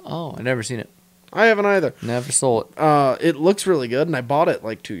 Oh, I never seen it. I haven't either. Never saw it. It looks really good, and I bought it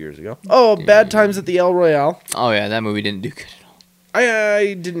like 2 years ago. Oh, Bad Times at the El Royale. Oh yeah, that movie didn't do good at all.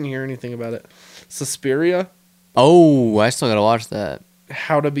 I didn't hear anything about it. Suspiria. Oh, I still gotta watch that.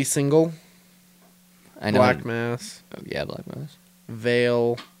 How to Be Single. I know. Black Mass. Oh, yeah, Black Mass.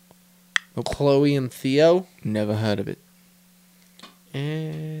 Veil. Chloe and Theo. Never heard of it.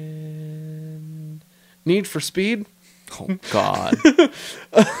 And Need for Speed. Oh God.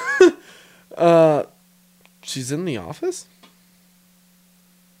 She's in The Office?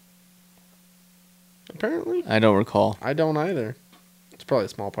 Apparently. I don't recall. I don't either. It's probably a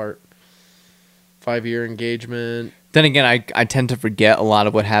small part. 5-year engagement. Then again, I tend to forget a lot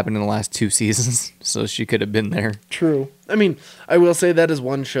of what happened in the last 2 seasons, so she could have been there. True. I mean, I will say that is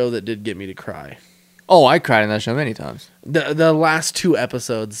one show that did get me to cry. Oh, I cried in that show many times. The last 2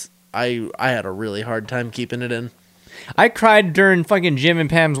 episodes, I had a really hard time keeping it in. I cried during fucking Jim and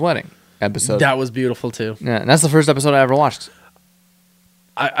Pam's wedding episode. That was beautiful too. Yeah, and that's the first episode I ever watched.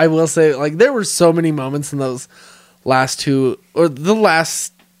 I will say, like, there were so many moments in those last 2, or those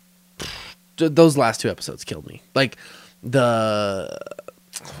last 2 episodes killed me. Like, what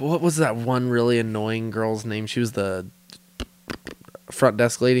was that one really annoying girl's name? She was the front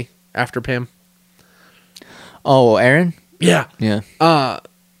desk lady after Pam. Oh, Aaron? Yeah. Yeah.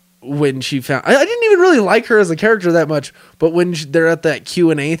 When she found, I didn't even really like her as a character that much, but when they're at that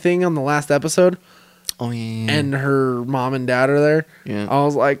Q&A thing on the last episode, Oh, yeah. and her mom and dad are there, Yeah. I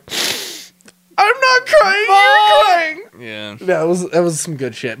was like, I'm not crying, you're crying. Yeah. Yeah, that was some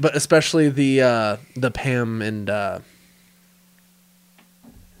good shit, but especially the Pam and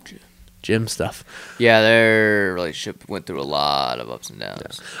Jim stuff. Yeah, their relationship went through a lot of ups and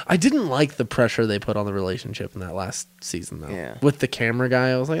downs. I didn't like the pressure they put on the relationship in that last season, though. Yeah. With the camera guy,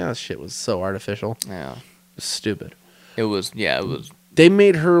 I was like, oh, this shit was so artificial. Yeah. It was stupid. It was, yeah, it was, They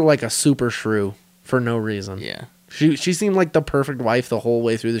made her like a super shrew for no reason. yeah. She seemed like the perfect wife the whole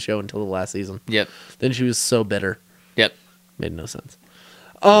way through the show until the last season. Yep. Then she was so bitter. Yep. Made no sense.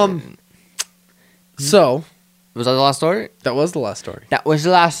 So Was that the last story? that was the last story. That was the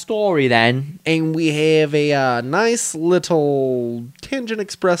last story then. And we have a nice little tangent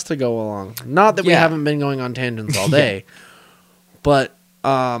express to go along. Not that we Yeah. haven't been going on tangents all day, but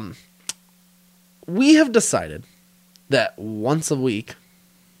we have decided that once a week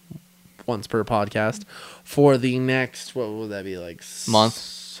once per podcast for the next, what would that be, like?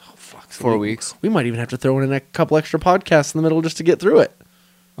 Month. Oh, fuck. 4 weeks. We might even have to throw in a couple extra podcasts in the middle just to get through it.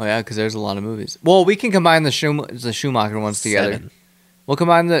 Oh, yeah, because there's a lot of movies. Well, we can combine the Schumacher ones together. 7. We'll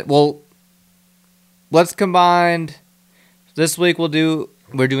combine let's combine. This week we're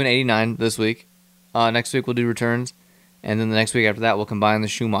doing 89 this week. Next week we'll do Returns. And then the next week after that we'll combine the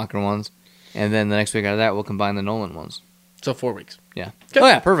Schumacher ones. And then the next week after that we'll combine the Nolan ones. So 4 weeks. Yeah. Okay. Oh,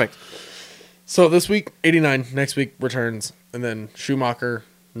 yeah, perfect. So this week, 89. Next week, Returns. And then Schumacher,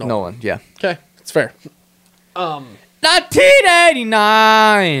 Nolan, yeah. Okay, it's fair.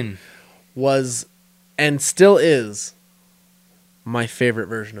 1989 Was and still is my favorite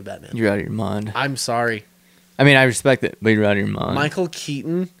version of Batman. You're out of your mind. I'm sorry. I mean, I respect it, but you're out of your mind. Michael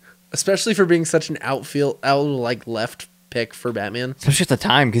Keaton, especially for being such an left pick for Batman. Especially at the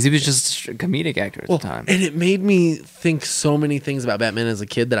time, because he was just a comedic actor at the time. And it made me think so many things about Batman as a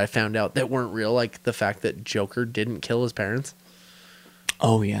kid that I found out that weren't real, like the fact that Joker didn't kill his parents.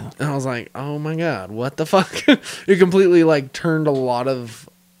 Oh, yeah. And I was like, oh my God, what the fuck? It completely like turned a lot of,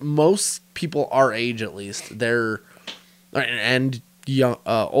 most people our age at least, and young,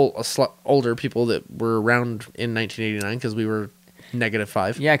 older people that were around in 1989 because we were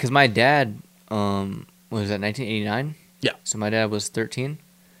 -5. Yeah, because my dad, what was that, 1989? Yeah. So my dad was 13.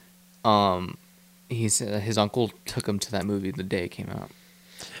 He said his uncle took him to that movie the day it came out.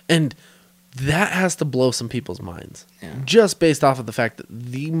 And that has to blow some people's minds. Yeah. Just based off of the fact that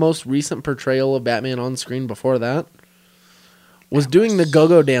the most recent portrayal of Batman on screen before that was doing the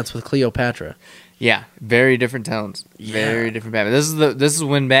go-go dance with Cleopatra. Yeah, very different tones. Yeah. Very different Batman. This is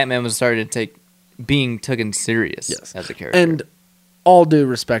when Batman was starting to being taken serious as a character. And all due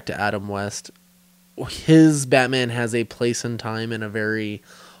respect to Adam West, his Batman has a place in time and a very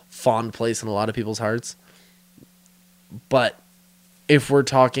fond place in a lot of people's hearts. But if we're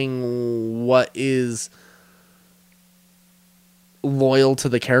talking what is loyal to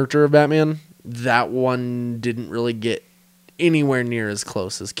the character of Batman, that one didn't really get anywhere near as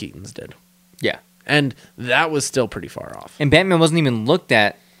close as Keaton's did. Yeah. And that was still pretty far off. And Batman wasn't even looked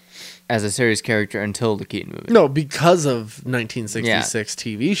at as a serious character until the Keaton movie. No, because of 1966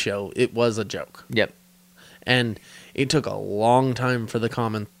 TV show, it was a joke. Yep. And it took a long time for the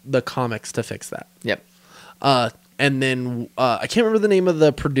comics to fix that. Yep. And then I can't remember the name of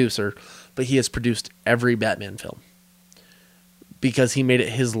the producer, but he has produced every Batman film because he made it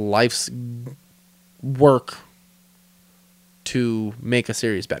his life's work to make a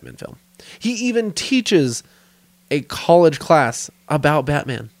serious Batman film. He even teaches a college class about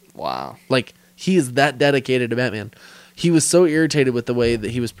Batman. Wow. Like, he is that dedicated to Batman. He was so irritated with the way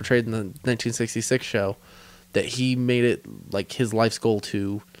that he was portrayed in the 1966 show that he made it like his life's goal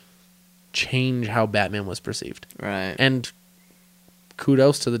to change how Batman was perceived. Right. And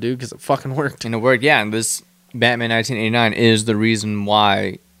kudos to the dude because it fucking worked. And it worked, yeah. And this Batman 1989 is the reason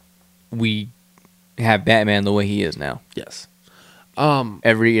why we have Batman the way he is now. Yes.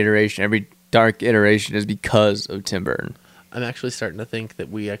 Every iteration, every dark iteration is because of Tim Burton. I'm actually starting to think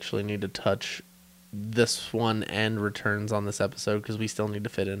that we actually need to touch this one and Returns on this episode because we still need to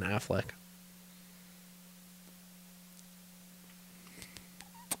fit in Affleck.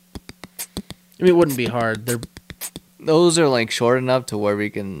 I mean, it wouldn't be hard. Those are like short enough to where we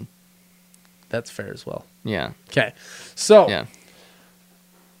can. That's fair as well. Yeah. Okay. So, Yeah.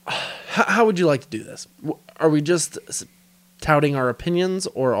 how would you like to do this? Are we just touting our opinions,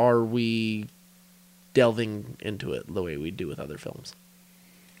 or are we delving into it the way we do with other films?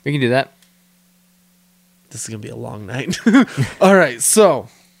 We can do that. This is going to be a long night. All right. So,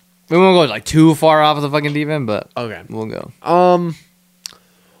 We won't go like too far off of the fucking deep end, but okay. we'll go.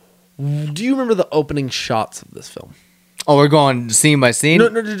 Do you remember the opening shots of this film? Oh, we're going scene by scene?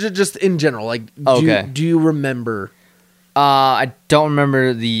 No, just in general. Like, Okay. Do you remember? I don't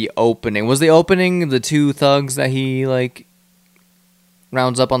remember the opening. Was the opening the two thugs that he like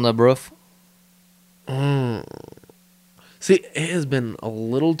rounds up on the roof? See, it has been a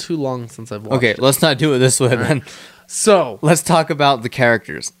little too long since I've watched Okay, it. let's not do it this way then. So, Let's talk about the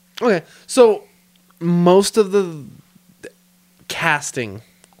characters. okay. So, most of the casting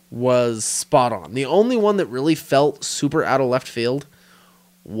was spot on. The only one that really felt super out of left field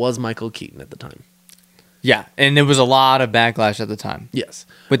was Michael Keaton at the time. Yeah, and there was a lot of backlash at the time Yes.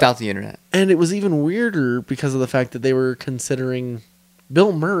 without the internet. And it was even weirder because of the fact that they were considering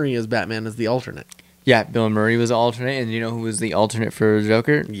Bill Murray as Batman as the alternate. Yeah, Bill Murray was the alternate, and you know who was the alternate for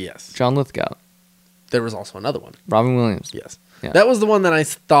Joker? Yes. John Lithgow. There was also another one. Robin Williams. Yes. Yeah. That was the one that I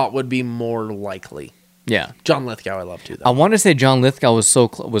thought would be more likely. Yeah. John Lithgow I love too, I though. want to say John Lithgow was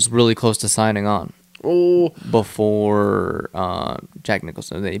was really close to signing on. Oh, before Jack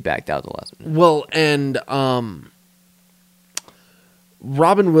Nicholson. Then he backed out the last one. well, and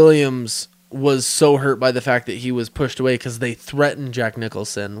Robin Williams was so hurt by the fact that he was pushed away because they threatened Jack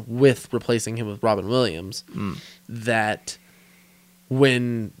Nicholson with replacing him with Robin Williams that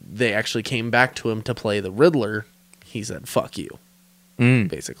when they actually came back to him to play the Riddler, he said, fuck you,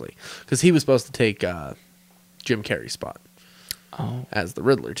 basically. Because he was supposed to take Jim Carrey's spot as the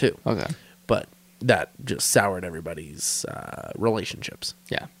Riddler, too. Okay. But that just soured everybody's relationships.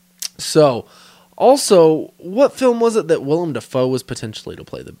 Yeah. So, also, what film was it that Willem Dafoe was potentially to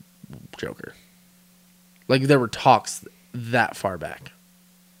play the Joker? Like, there were talks that far back.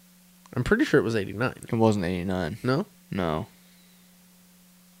 I'm pretty sure it was 89. It wasn't 89. No? No.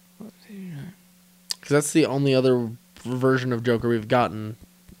 Because that's the only other version of Joker we've gotten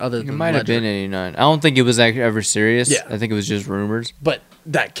other than It might have Ledger. been 89. I don't think it was actually ever serious. Yeah. I think it was just rumors. But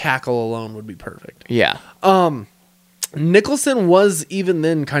that cackle alone would be perfect. Yeah. Nicholson was even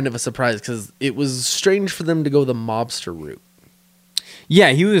then kind of a surprise because it was strange for them to go the mobster route.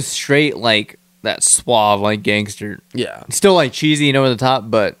 Yeah, he was straight like that suave, like gangster. Yeah. Still like cheesy and over the top,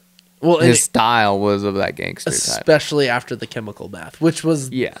 but Well, and his style was of that gangster type. especially after the chemical bath, which was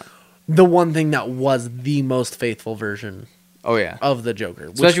Yeah. the one thing that was the most faithful version Oh yeah. of the Joker.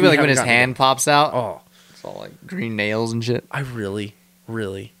 which Especially we like when haven't his gotten hand pops out. to. Oh, It's all like green nails and shit. I really,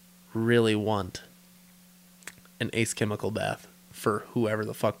 really, really want an Ace Chemical bath for whoever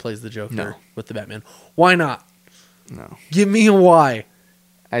the fuck plays the Joker No. with the Batman. Why not? No. Give me a why.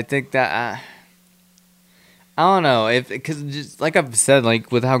 I think that I don't know if because just like I've said,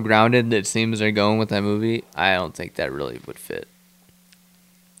 like with how grounded it seems they're going with that movie, I don't think that really would fit.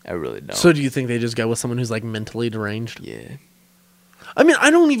 I really don't. So do you think they just go with someone who's like mentally deranged? Yeah. I mean,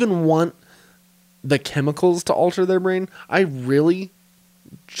 I don't even want the chemicals to alter their brain. I really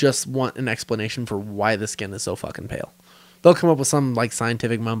just want an explanation for why the skin is so fucking pale. They'll come up with some like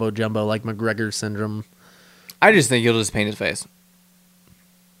scientific mumbo jumbo like McGregor syndrome. I just think he'll just paint his face.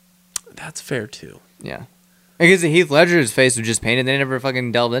 That's fair too. Yeah. Because Heath Ledger's face was just painted. They never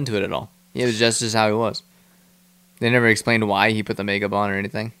fucking delved into it at all. It was just how he was. They never explained why he put the makeup on or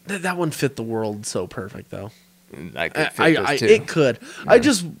anything. That one fit the world so perfect though. That could fit this too. It could. I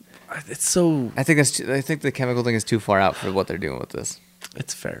just, it's so. I think I think the chemical thing is too far out for what they're doing with this.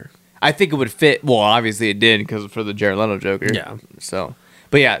 It's fair. I think it would fit. Well, obviously it did because for the Jared Leto Joker. Yeah. So,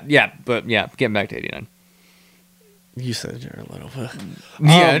 but yeah, getting back to 89. You said Jared Leto.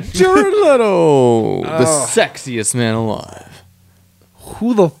 Yeah, Jared Leto, the Oh. sexiest man alive.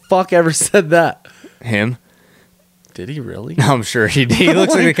 Who the fuck ever said that? Him? Did he really? I'm sure he did. He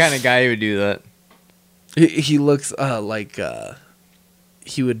looks like the kind of guy who would do that. He looks like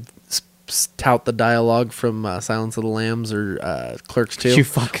he would tout the dialogue from Silence of the Lambs or Clerks 2. Would you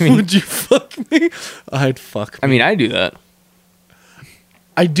fuck me? Would you fuck me? I'd fuck me. I mean, I do that.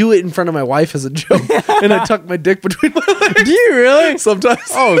 I do it in front of my wife as a joke, and I tuck my dick between my legs. Do you really? Sometimes.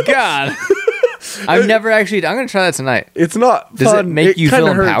 Oh God. I've never actually. I'm gonna try that tonight. It's not Does fun. it make you kinda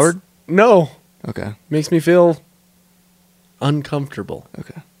feel hurts. empowered? No. Okay. Makes me feel uncomfortable.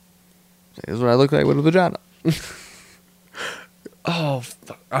 Okay. This is what I look like with a vagina. Oh,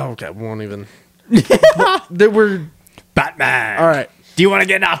 okay. Won't even. There were. Batman. All right. Do you want to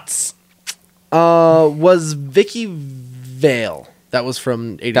get nuts? Was Vicky Vale? That was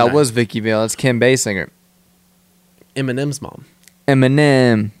from 89. That was Vicky Vale. That's Kim Basinger. Eminem's mom.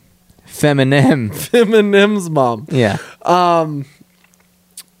 Eminem. Feminem. Eminem's mom. Yeah.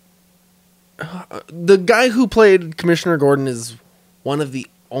 The guy who played Commissioner Gordon is one of the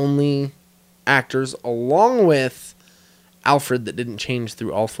only actors, along with Alfred, that didn't change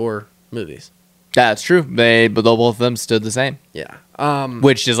through all 4 movies. That's true. But both of them stood the same. Yeah.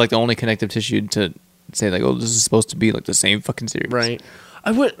 Which is like the only connective tissue to say like, oh, this is supposed to be like the same fucking series. Right.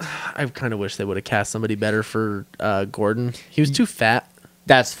 I kind of wish they would have cast somebody better for Gordon. He was too fat.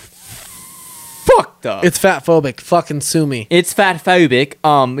 That's fucked up. It's fat phobic. Fucking sue me. It's fat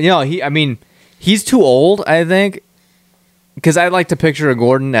phobic. He's too old, I think. Because I'd like to picture a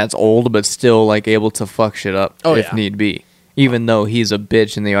Gordon that's old but still like able to fuck shit up if need be. Even though he's a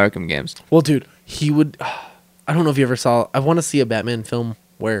bitch in the Arkham games. Well, dude, he would. I don't know if you ever saw. I want to see a Batman film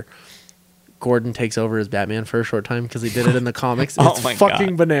where Gordon takes over as Batman for a short time because he did it in the comics. Oh It's my fucking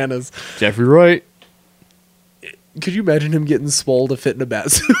God. bananas. Jeffrey Wright. Could you imagine him getting swole to fit in a bat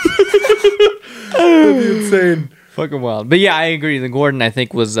suit? That'd be insane. Fucking wild. But yeah, I agree. The Gordon, I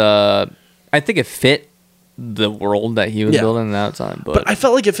think, was... I think it fit the world that he was building at that time. But I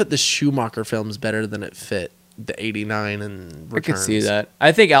felt like it fit the Schumacher films better than it fit the 89 and Returns. I could see that.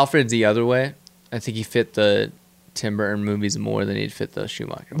 I think Alfred's the other way. I think he fit the Tim Burton movies more than he'd fit the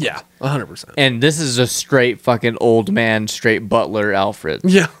Schumacher ones. Yeah, 100%. And this is a straight fucking old man, straight butler Alfred.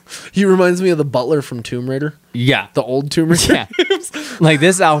 Yeah, he reminds me of the butler from Tomb Raider, Yeah. the old Tomb Raider. Yeah. Like,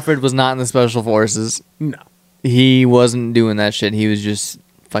 this Alfred was not in the Special Forces. No. He wasn't doing that shit. He was just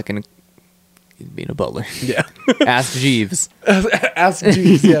fucking being a butler. Yeah. Ask Jeeves. Ask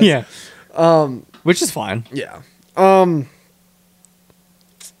Jeeves, yes. Which is fine. Yeah. I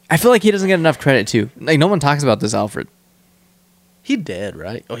feel like he doesn't get enough credit, too. Like, no one talks about this Alfred. He did,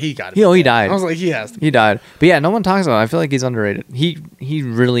 right? Oh, he got it. He died. I was like, he has to. He died. But yeah, no one talks about it. I feel like he's underrated. He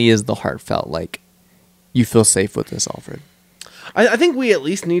really is the heartfelt, like, you feel safe with this Alfred. I think we at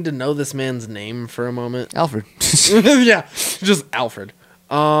least need to know this man's name for a moment. Alfred. Yeah, just Alfred.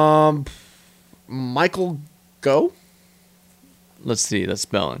 Michael Go? Let's see. That's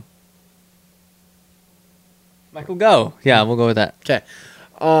spelling. Michael Go. Yeah, we'll go with that. Okay.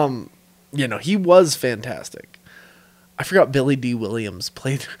 He was fantastic. I forgot Billy D. Williams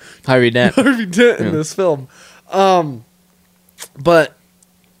played Harvey Dent. Harvey Dent in this film. But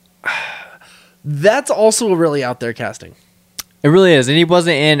that's also a really out there casting. It really is. And he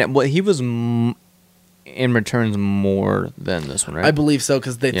wasn't in... Well, he was in Returns more than this one, right? I believe so,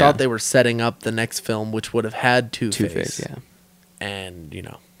 because they Yeah. thought they were setting up the next film, which would have had Two-Face. Two-Face, yeah. And,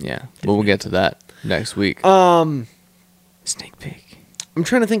 Yeah. But we'll get to that next week. Sneak peek. I'm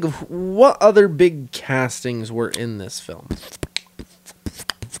trying to think of what other big castings were in this film.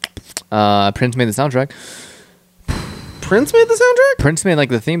 Prince made the soundtrack. Prince made the soundtrack? Prince made, like,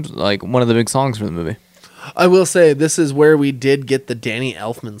 the theme... Like, one of the big songs for the movie. I will say, this is where we did get the Danny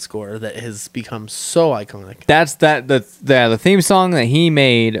Elfman score that has become so iconic. That's the theme song that he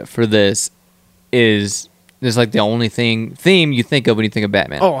made for this is like the only theme you think of when you think of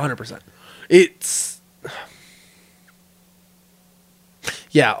Batman. Oh, 100%. It's...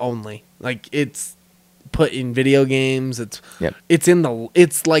 Yeah, only. Like, it's put in video games. It's Yep. it's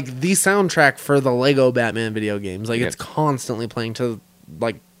like the soundtrack for the Lego Batman video games. Like, it's Yep. constantly playing to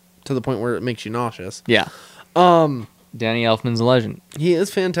the point where it makes you nauseous. Yeah. Danny Elfman's a legend. He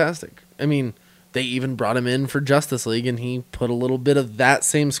is fantastic. I mean, they even brought him in for Justice League, and he put a little bit of that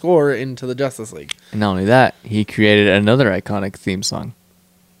same score into the Justice League. And not only that, he created another iconic theme song.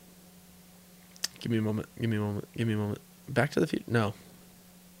 Give me a moment. Back to the Future? No.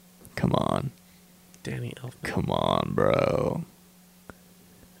 Come on. Danny Elfman. Come on, bro.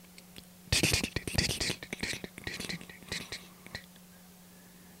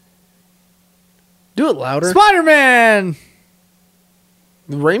 Do it louder. Spider-Man!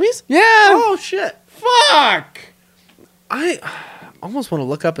 Raimi's? Yeah! Oh, shit. Fuck! I almost want to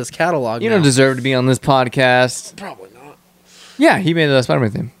look up his catalog You now. don't deserve to be on this podcast. Probably not. Yeah, he made the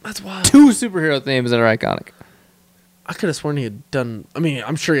Spider-Man theme. That's wild. 2 superhero themes that are iconic. I could have sworn he had done... I mean,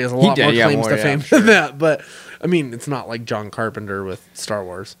 I'm sure he has a lot did, more yeah, claims more, to yeah, fame I'm sure. than that, but, I mean, it's not like John Carpenter with Star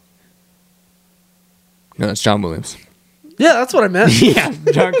Wars. No, it's John Williams. Yeah, that's what I meant. Yeah,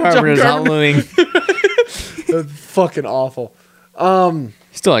 John Carpenter's Carpenter. Halloween. That's fucking awful.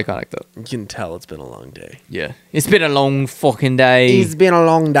 Still iconic, though. You can tell it's been a long day. Yeah. It's been a long fucking day. It's been a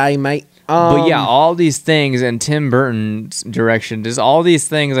long day, mate. But yeah, all these things and Tim Burton's direction, just all these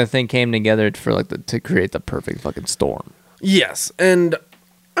things I think came together for like to create the perfect fucking storm. Yes, and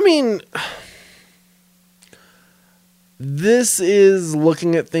I mean, this is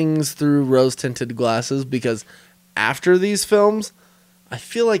looking at things through rose-tinted glasses because after these films, I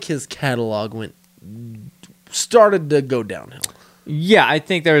feel like his catalog started to go downhill. Yeah, I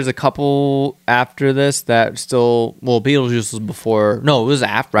think there was a couple after this that still... Well, Beetlejuice was before... No, it was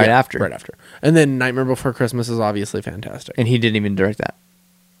after. Right after. And then Nightmare Before Christmas is obviously fantastic. And he didn't even direct that.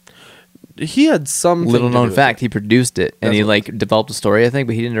 He had some Little known fact, he produced it. And That's he what- like developed a story, I think,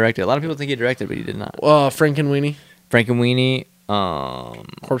 but he didn't direct it. A lot of people think he directed, but he did not. Frankenweenie, Frankenweenie,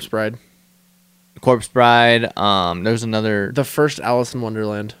 Corpse Bride, Corpse Bride, there's another... the first Alice in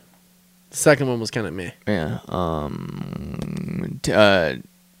Wonderland. The second one was kind of meh. Yeah.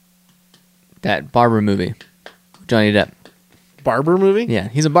 That barber movie. Johnny Depp. Barber movie? Yeah,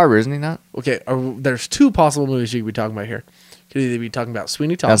 he's a barber, isn't he not? Okay, there's two possible movies you could be talking about here. You could either be talking about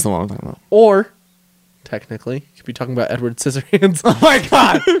Sweeney Todd, That's the one I'm talking about. or technically, you could be talking about Edward Scissorhands. Oh my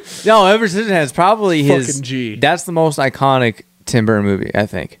god. No, Edward Scissorhands probably his... Fucking G. That's the most iconic Tim Burton movie, I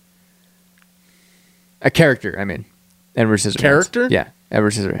think. A character, I mean. Edward Scissorhands. Character? Yeah,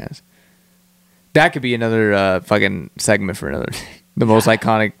 Edward Scissorhands. That could be another fucking segment for another... the most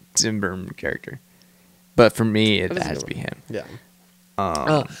iconic Tim Burton character. But for me, it That is a has good to be one. him.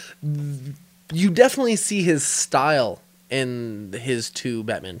 Yeah. You definitely see his style in his two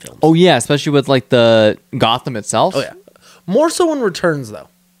Batman films. Oh yeah, especially with like the Gotham itself. Oh, yeah. More so in Returns, though.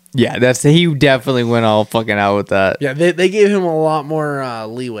 Yeah, he definitely went all fucking out with that. Yeah, they gave him a lot more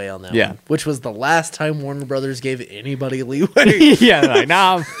leeway on that Yeah. one, which was the last time Warner Brothers gave anybody leeway. Yeah, they're like,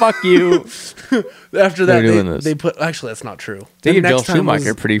 nah, fuck you. After They're that, doing this. they put... Actually, that's not true. They The gave Joel next time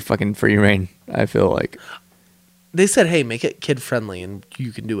Schumacher was- pretty fucking free reign, I feel like. They said, hey, make it kid-friendly, and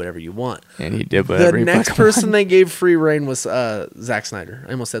you can do whatever you want. And he did whatever The he next fucking person wanted. they gave free reign was Zack Snyder.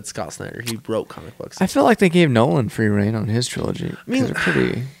 I almost said Scott Snyder. He wrote comic books. I feel like they gave Nolan free reign on his trilogy. I mean- they're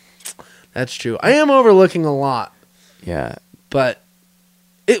pretty... That's true. I am overlooking a lot, Yeah. but...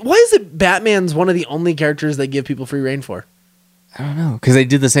 why is it Batman's one of the only characters they give people free reign for? I don't know. Because they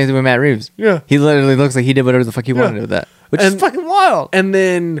did the same thing with Matt Reeves. Yeah. He literally looks like he did whatever the fuck he wanted with that. Which is And- fucking wild. And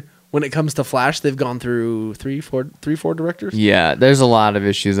then when it comes to Flash, they've gone through three, four directors. Yeah, there's a lot of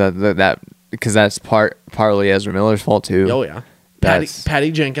issues that because that's partly Ezra Miller's fault too. Oh yeah, That's-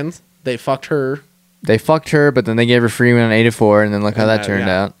 Patty Jenkins. They fucked her. They fucked her, but then they gave her free reign on 84, and then look how that turned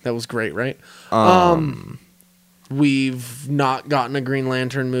yeah, out. That was great, right? We've not gotten a Green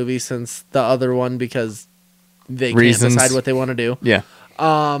Lantern movie since the other one because they Reasons. can't decide what they want to do. Yeah.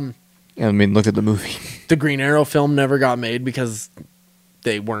 I mean, look at the movie. The Green Arrow film never got made because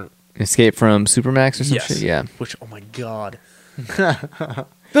they weren't. Escape from Supermax or some shit. Yeah. Which, oh my god.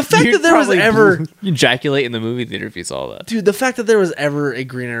 The fact that there was ever... You ejaculate in the movie theater if you saw that. Dude, the fact that there was ever a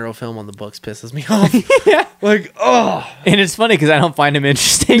Green Arrow film on the books pisses me off. Like, oh. And it's funny because I don't find him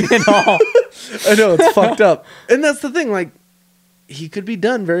interesting at all. I know, it's fucked up. And that's the thing, like, he could be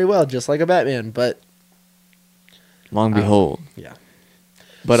done very well, just like a Batman, but Long behold. yeah.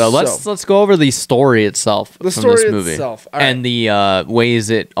 But let's go over the story itself The from story this movie itself. All right. and the ways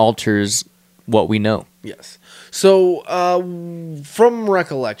it alters what we know. Yes. So, from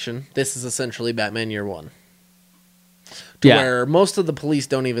recollection, this is essentially Batman Year One. Yeah. Where most of the police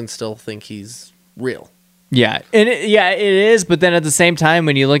don't even still think he's real. Yeah, and it is. But then at the same time,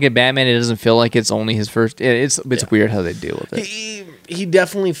 when you look at Batman, it doesn't feel like it's only his first. It's weird how they deal with it. He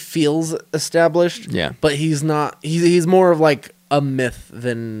definitely feels established. Yeah. But he's not. He's more of like a myth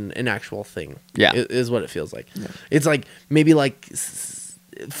than an actual thing. Yeah. Is what it feels like. It's like maybe like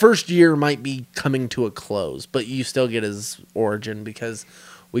first year might be coming to a close, but you still get his origin because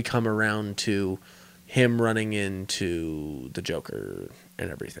we come around to him running into the Joker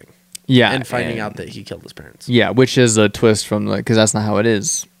and everything. Yeah, And finding out that he killed his parents. Yeah, which is a twist from because that's not how it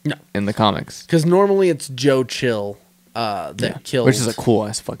is. No. In the comics. Because normally it's Joe Chill that kills. Which is a cool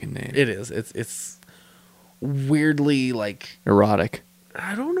ass fucking name. It is. It's weirdly like Erotic.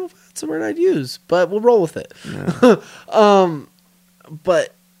 I don't know if that's the word I'd use, but we'll roll with it.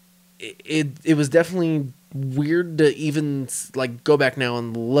 But it was definitely weird to even like go back now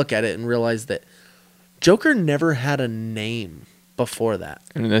and look at it and realize that Joker never had a name before that,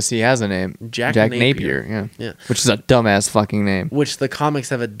 Unless he has a name. Jack Napier. Napier. Yeah. Yeah. Which is a dumbass fucking name. which the comics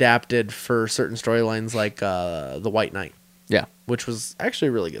have adapted for certain storylines like the White Knight, Yeah. which was actually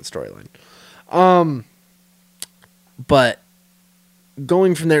a really good storyline. But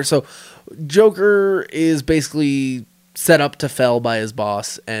going from there, so Joker is basically set up to fell by his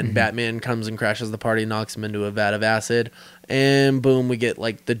boss, and Batman comes and crashes the party, knocks him into a vat of acid, and boom, we get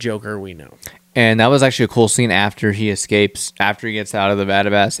like the Joker we know. And that was actually a cool scene after he escapes, after he gets out of the vat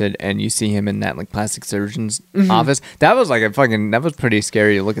of acid, and you see him in that like plastic surgeon's office. That was like that was pretty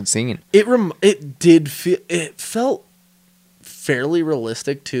scary looking scene. It felt fairly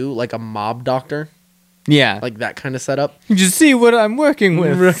realistic too, like a mob doctor, Yeah. like that kind of setup. You just see what I'm working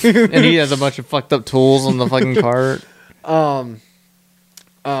with. And he has a bunch of fucked up tools on the fucking cart. I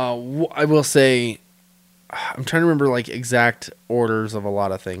will say, I'm trying to remember like exact orders of a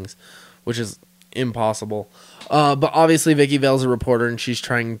lot of things, which is impossible. But obviously Vicky Vale's a reporter and she's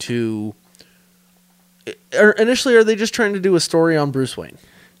trying to... Initially, are they just trying to do a story on Bruce Wayne?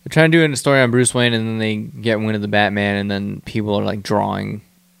 They're trying to do a story on Bruce Wayne, and then they get wind of the Batman, and then people are like drawing,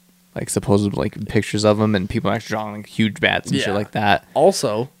 like supposed like pictures of him, and people are actually drawing like huge bats and shit like that.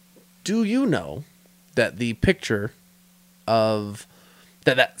 Also, do you know that the picture of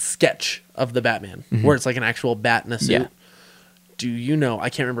that sketch of the Batman, where it's like an actual bat in a suit? Yeah. Do you know? I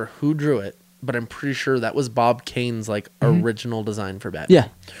can't remember who drew it, but I'm pretty sure that was Bob Kane's like original design for Batman.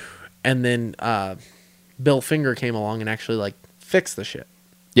 Yeah. And then Bill Finger came along and actually like fixed the shit.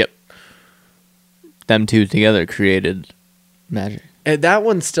 Yep. Them two together created magic. And that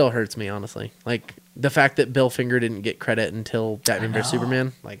one still hurts me, honestly. Like the fact that Bill Finger didn't get credit until Batman vs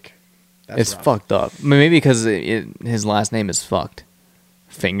Superman. Like that's It's rough. fucked up. I mean, maybe because his last name is fucked.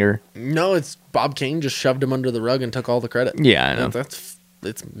 Finger. No, it's Bob Kane just shoved him under the rug and took all the credit. Yeah, I know.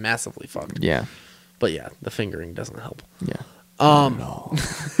 It's massively fucked. Yeah. But yeah, the fingering doesn't help. Yeah.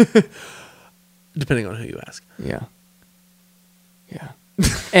 Depending on who you ask. Yeah. Yeah.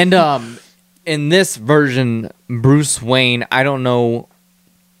 And in this version, Bruce Wayne, I don't know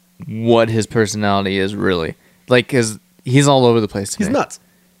what his personality is really. Like, cause he's all over the place. He's nuts.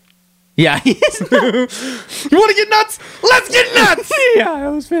 Yeah, he's You want to get nuts? Let's get nuts. yeah, that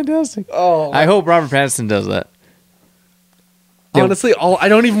was fantastic. Oh, I hope Robert Pattinson does that. honestly, I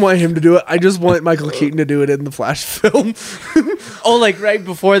don't even want him to do it. I just want Michael Keaton to do it in the Flash film. Oh, like right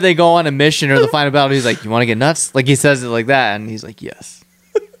before they go on a mission or the final battle, he's like, "You want to get nuts?" Like he says it like that, and he's like, "Yes,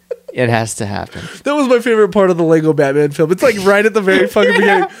 it has to happen." That was my favorite part of the Lego Batman film. It's like right at the very fucking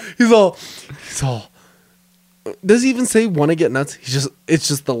beginning. He's all. Does he even say "want to get nuts"? It's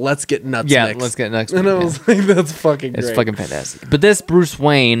just the "let's get nuts." Yeah, mix. let's get nuts. And I was like, that's fucking great. It's fucking fantastic. But this Bruce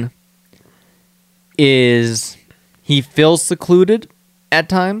Wayne he feels secluded at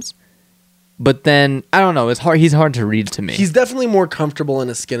times, but then I don't know. It's hard. He's hard to read to me. He's definitely more comfortable in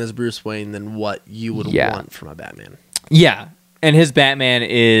his skin as Bruce Wayne than what you would Yeah. want from a Batman. Yeah, and his Batman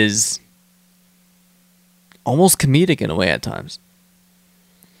is almost comedic in a way at times.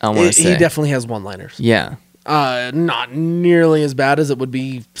 I want to say He definitely has one-liners. yeah. Not nearly as bad as it would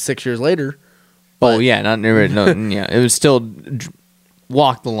be 6 years later. Oh yeah, not near. No, yeah, it was still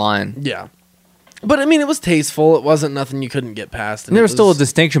walk the line. Yeah. But I mean, it was tasteful. It wasn't nothing you couldn't get past. And there was still a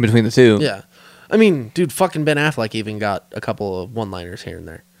distinction between the two. Yeah. I mean, dude, fucking Ben Affleck even got a couple of one-liners here and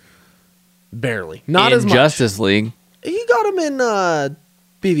there. Barely. Not in as much. Justice League. He got him in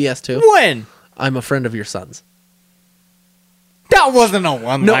BVS too. When? I'm a friend of your son's. That wasn't a No,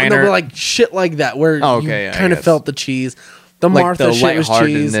 one-liner. no, but like shit like that where Oh, you okay, yeah, I kind of guess. felt the cheese. The like Martha the shit was cheese.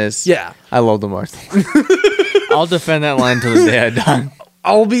 lightheartedness. Yeah. I love the Martha. I'll defend that line till the day I die.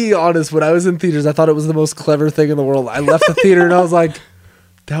 I'll be honest, when I was in theaters, I thought it was the most clever thing in the world. I left the theater and I was like,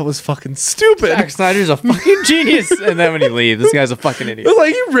 that was fucking stupid. Zack Snyder's a fucking genius. And then when he leaves, this guy's a fucking It idiot. was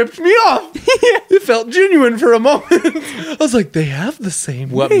like he ripped me off. It felt genuine for a moment. I was like, they have the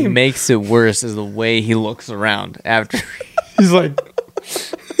same What name. makes it worse is the way he looks around after. He's like,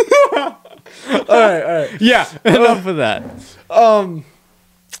 all right. yeah, enough of that.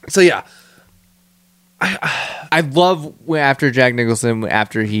 So yeah, I love after Jack Nicholson,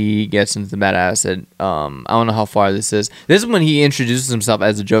 after he gets into the bad acid. I don't know how far this is. This is when he introduces himself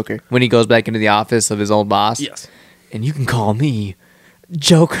as the Joker. When he goes back into the office of his old boss. yes. And you can call me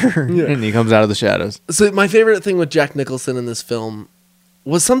Joker. Yeah. And he comes out of the shadows. So my favorite thing with Jack Nicholson in this film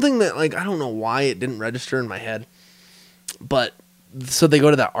was something that, like, I don't know why it didn't register in my head, but so they go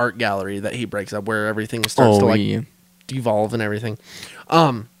to that art gallery that he breaks up where everything starts to like yeah. devolve and everything.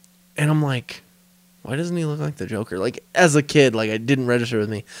 And I'm like, why doesn't he look like the Joker? Like, as a kid, like, it didn't register with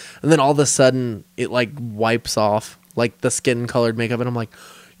me. And then all of a sudden it like wipes off like the skin colored makeup and I'm like,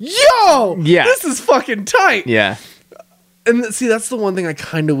 yo, Yeah. this is fucking tight. Yeah. And see, that's the one thing I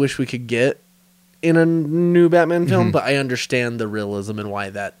kind of wish we could get in a new Batman film, Mm-hmm. but I understand the realism and why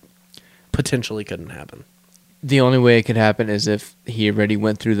that potentially couldn't happen. The only way it could happen is if he already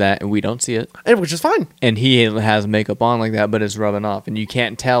went through that and we don't see it. And which is fine. And he has makeup on like that, but it's rubbing off. And you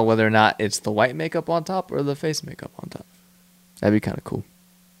can't tell whether or not it's the white makeup on top or the face makeup on top. That'd be kind of cool.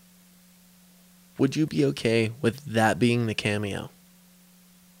 Would you be okay with that being the cameo?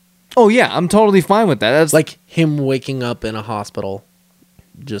 Oh, yeah. I'm totally fine with that. That's Like him waking up in a hospital,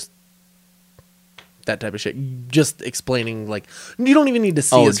 just that type of shit. Just explaining, like, you don't even need to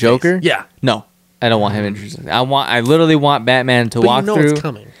see Oh, his Joker? face. Yeah. No. I don't want him interested. I literally want Batman to But walk you know through. it's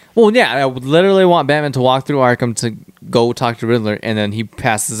coming. Well, yeah, I would literally want Batman to walk through Arkham to go talk to Riddler, and then he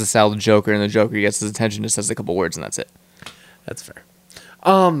passes this out to the Joker, and the Joker gets his attention, just says a couple words, and that's it. That's fair.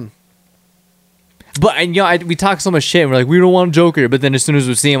 But and, you know, we talk so much shit, and we're like, we don't want Joker, but then as soon as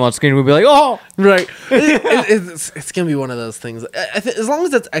we see him on screen, we'll be like, oh, Right. It's going to be one of those things. As long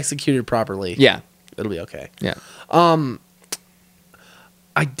as it's executed properly, yeah, it'll be okay. yeah.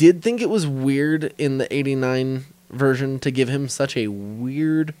 I did think it was weird in the 89 version to give him such a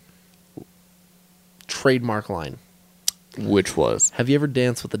weird trademark line. Which was? Have you ever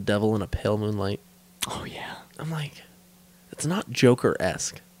danced with the devil in a pale moonlight? Oh yeah, I'm like, it's not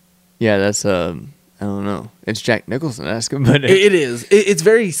Joker-esque. yeah. That's I don't know. It's Jack Nicholson asking, but It is. It's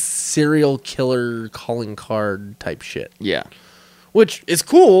very serial killer calling card type shit, yeah, which is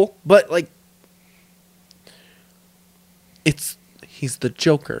cool, but like, he's the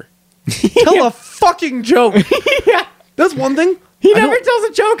Joker. Tell a fucking joke. yeah. That's one thing. He I never don't- tells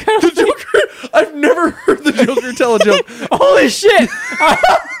a joke. I don't The think. Joker. I've never heard the Joker tell a joke. Holy shit!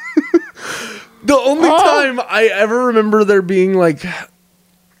 The only Oh. time I ever remember there being like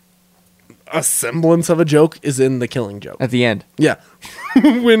a semblance of a joke is in The Killing Joke. At the end, Yeah.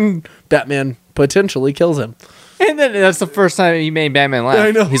 When Batman potentially kills him. and then that's the first time he made Batman laugh.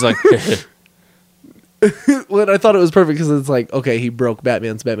 I know. He's like, Well, I thought it was perfect because it's like, okay, he broke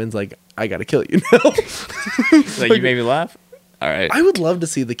Batman's. Batman's like, I gotta kill you now. Like, you made me laugh. All right, I would love to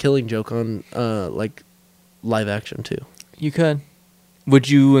see the Killing Joke on like live action too. you could. Would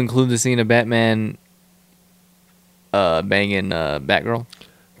you include the scene of Batman banging Batgirl?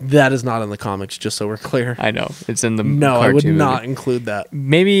 That is not in the comics, just so we're clear. I know it's in the No, I cartoon would movie. not include that.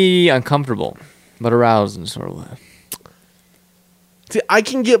 Maybe uncomfortable, but aroused in sort of way. See, I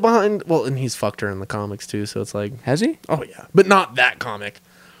can get behind. Well, and he's fucked her in the comics too, so it's like, Has he? oh yeah, but not that comic.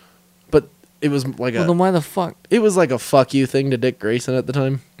 But it was like Well, then why the fuck? it was like a fuck you thing to Dick Grayson at the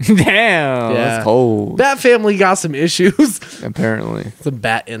time. Damn, Yeah. that's cold. That family got some issues. Apparently, Some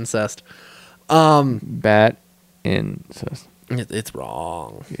bat incest. bat incest. It's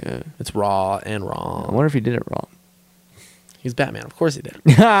wrong. Yeah, It's raw and I wrong. wonder if he did it wrong. He's Batman. Of course he did.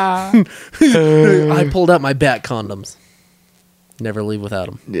 yeah, I pulled out my bat condoms. Never leave without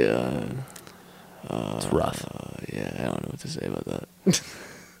them. It's rough. yeah. I don't know what to say about that.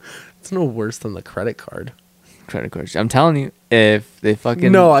 It's no worse than the credit card. Credit cards. I'm telling you, if they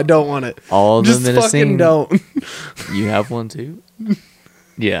fucking No, I don't want it. all of Just them in a fucking scene, don't. you have one too.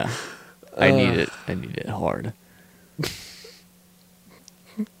 Yeah, I need it. I need it hard.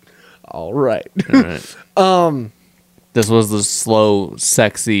 All right. All right. This was the slow,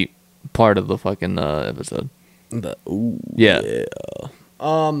 sexy part of the fucking episode. Ooh, Yeah.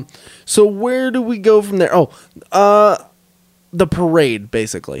 So where do we go from there? The parade,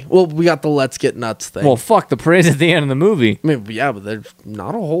 basically. Well, we got the let's get nuts thing. Well, fuck, the parade's at the end of the movie. I mean, yeah, but there's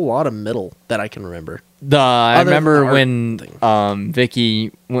not a whole lot of middle that I can remember. I Other than remember the art when thing.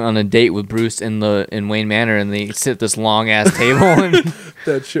 Vicky went on a date with Bruce in Wayne Manor, and they sit at this long ass table. And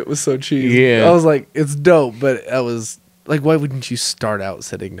That shit was so cheesy. Yeah. I was like, it's dope, but I was like, why wouldn't you start out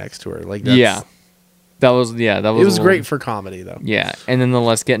sitting next to her? Like, yeah, that was it was a little- great for comedy though. Yeah, and then the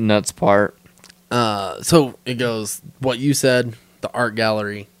let's get nuts part. So it goes what you said, the art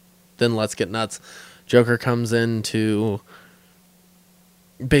gallery, then let's get nuts. Joker comes in to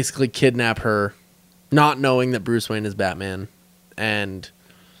basically kidnap her, not knowing that Bruce Wayne is Batman, and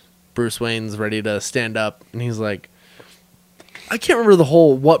Bruce Wayne's ready to stand up, and he's like, I can't remember the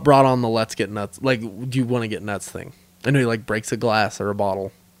whole what brought on the let's get nuts, like, do you want to get nuts thing. I know he like breaks a glass or a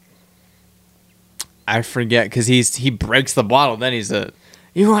bottle. I forget because he breaks the bottle. Then he's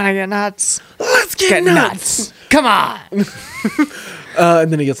you want to get nuts? Let's get nuts. Come on.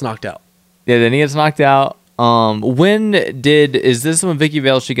 And then he gets knocked out. Yeah, then he gets knocked out. Is this when Vicky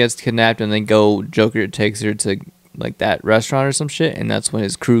Vale she gets kidnapped and then Joker takes her to like that restaurant or some shit, and that's when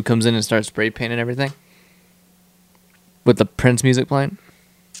his crew comes in and starts spray painting everything with the Prince music playing?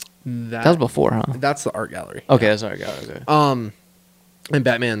 That was before, huh? That's the art gallery. Okay, that's all right. Got it. Okay. And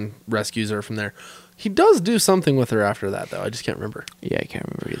Batman rescues her from there. He does do something with her after that, though. I just can't remember. Yeah, I can't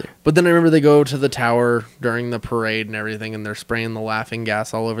remember either. But then I remember they go to the tower during the parade and everything, and they're spraying the laughing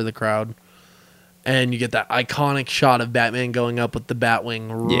gas all over the crowd. And you get that iconic shot of Batman going up with the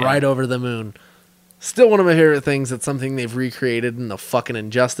Batwing Yeah. right over the moon. Still one of my favorite things. It's something they've recreated in the fucking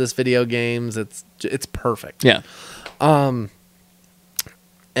Injustice video games. It's perfect. Yeah.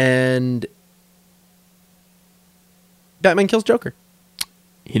 And Batman kills Joker.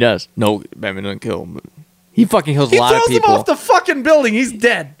 He does. No, Batman doesn't kill him. But he fucking kills He a lot of throws him people. off the fucking building. He's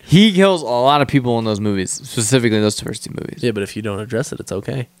dead. He kills a lot of people in those movies, specifically those first two movies. Yeah, but if you don't address it, it's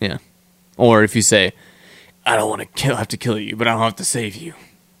okay. Yeah. Or if you say, I don't want to have to kill you, but I don't have to save you.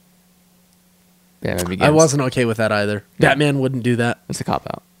 Batman Begins. I wasn't okay with that either. Yeah. Batman wouldn't do that. It's a cop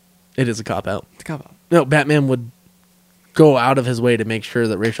out. It is a cop out. It's a cop out. No, Batman would go out of his way to make sure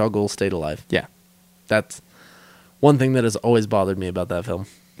that Ra's al Ghul stayed alive. Yeah. That's one thing that has always bothered me about that film.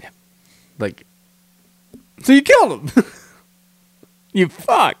 Yeah. Like, So you killed him. You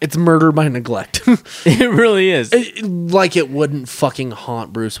fuck. it's murder by neglect. It really is. Like it wouldn't fucking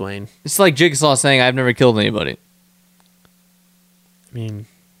haunt Bruce Wayne. It's like Jigsaw saying, I've never killed anybody. I mean,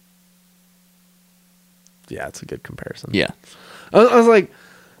 yeah, it's a good comparison. Yeah. I was like,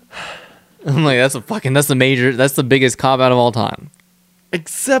 I'm like, that's the biggest cop out of all time.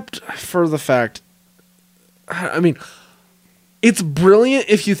 except for the fact, I mean, it's brilliant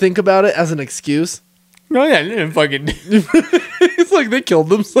if you think about it as an excuse. No, yeah, didn't fucking. It's like they killed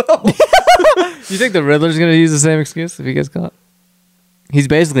themselves. You think the Riddler's gonna use the same excuse if he gets caught? He's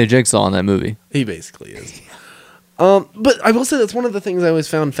basically a Jigsaw in that movie. He basically is. But I will say that's one of the things I always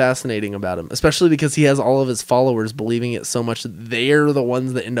found fascinating about him, especially because he has all of his followers believing it so much that they're the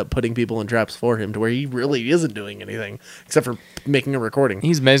ones that end up putting people in traps for him, to where he really isn't doing anything except for making a recording.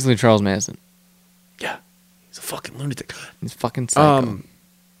 He's basically Charles Manson. Yeah, he's a fucking lunatic. He's fucking psycho.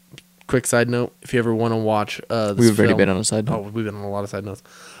 Quick side note: if you ever want to watch this We've already film- been on a side note. Oh, we've been on a lot of side notes.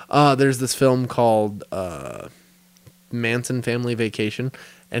 There's this film called Manson Family Vacation,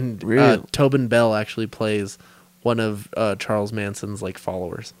 and Really? Tobin Bell actually plays one of Charles Manson's like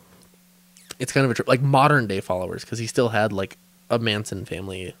followers. It's kind of like modern day followers because he still had like a Manson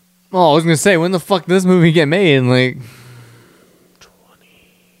family. Oh, I was gonna say, when the fuck did this movie get made? Like,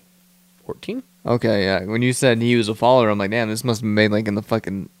 2014? okay, yeah. When you said he was a follower, I'm like, damn, this must have been made like in the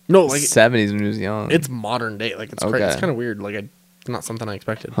fucking No, like 70s when he was young. it's modern day. Like it's crazy. Okay. It's kind of weird. Like it's not something I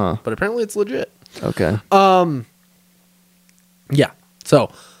expected. Huh. But apparently it's legit. Okay. Yeah.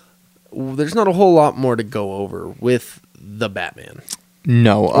 So there's not a whole lot more to go over with the Batman.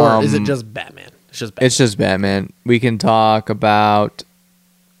 No. Or is it just Batman? It's just Batman. It's just Batman. We can talk about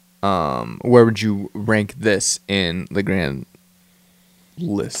where would you rank this in the grand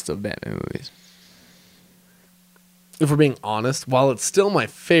list of Batman movies? If we're being honest, while it's still my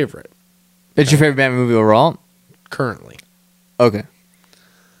favorite It's your favorite Batman movie overall? currently, Okay.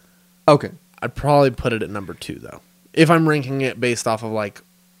 Okay. I'd probably put it at number 2 though. If I'm ranking it based off of like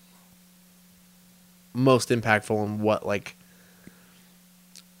most impactful and what like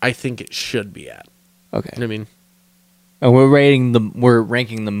I think it should be at. Okay. You know what I mean? And we're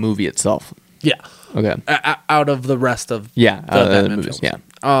ranking the movie itself. Yeah. Okay. Out of the rest of Yeah. the Batman movies. films.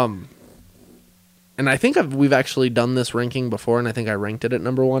 Yeah. And I think we've actually done this ranking before, and I think I ranked it at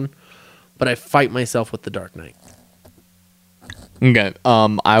number 1. But I fight myself with The Dark Knight. Okay.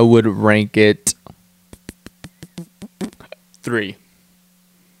 I would rank it 3.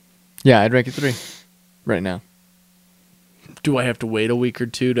 Yeah, I'd rank it 3 right now. Do I have to wait a week or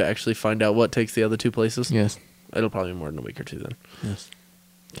two to actually find out what takes the other 2 places? Yes. It'll probably be more than a week or two then. Yes.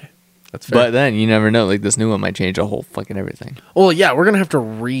 Okay. That's fair. But then you never know. Like this new one might change a whole fucking everything. Well, yeah, we're going to have to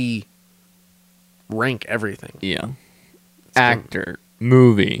re-rank everything. Yeah. Actor,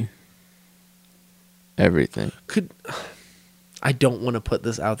 movie, everything. I don't want to put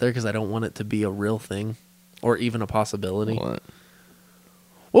this out there because I don't want it to be a real thing or even a possibility. What?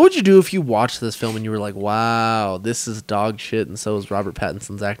 What would you do if you watched this film and you were like, wow, this is dog shit, and so is Robert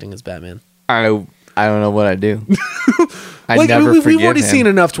Pattinson's acting as Batman? I don't know what I'd do. I'd Like, never we've forgive already him. seen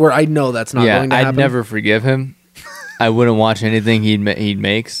enough to where I know that's not going to happen. I'd never forgive him. I wouldn't watch anything he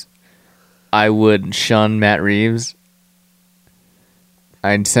makes. I would shun Matt Reeves.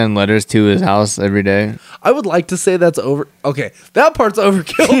 I'd send letters to his house every day. I would like to say that's over. Okay, that part's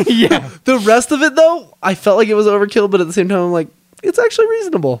overkill. Yeah. The rest of it, though, I felt like it was overkill, but at the same time, I'm like, it's actually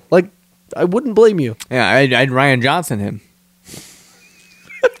reasonable. Like, I wouldn't blame you. Yeah, I'd Ryan Johnson him.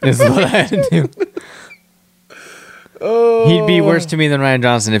 Is what I'd do. Oh, He'd be worse to me than Ryan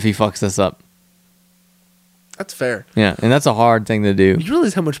Johnson if he fucks this up. That's fair. Yeah, and that's a hard thing to do. You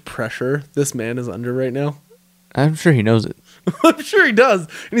realize how much pressure this man is under right now? I'm sure he knows it. I'm sure he does,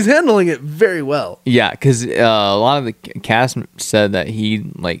 and he's handling it very well. Yeah, because a lot of the cast said that he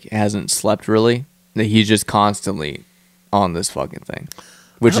like hasn't slept really. That he's just constantly on this fucking thing,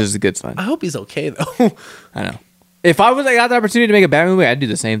 which is a good sign. I hope he's okay, though. I know. If I got the opportunity to make a Batman movie, I'd do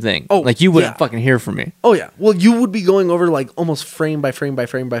the same thing. Oh, like you wouldn't yeah. fucking hear from me. Oh, yeah. Well, you would be going over, like, almost frame by frame by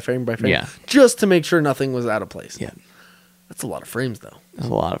frame by frame by frame. Yeah. Just to make sure nothing was out of place. Yeah, That's a lot of frames, though. there's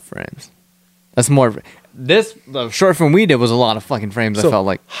a lot of frames. That's more. The short film we did was a lot of fucking frames. I felt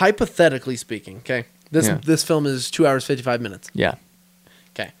like. Hypothetically speaking, okay? This film is 2 hours, 55 minutes. Yeah.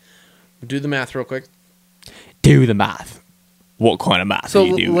 Okay. Do the math real quick. Do the math. What kind of math So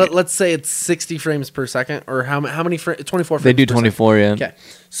do you do? let's say it's 60 frames per second, or how many frames? 24 frames They do per second. 24, yeah. Okay.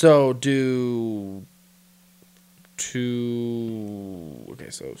 So do two. Okay,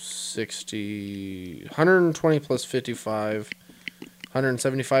 so 60, 120 plus 55,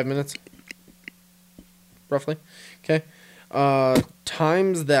 175 minutes, roughly. Okay.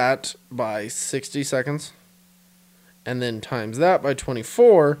 Times that by 60 seconds, and then times that by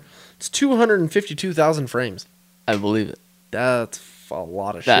 24. It's 252,000 frames. I believe it. That's a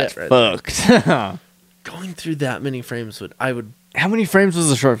lot of That's shit, right? fucked. Going through that many frames would. How many frames was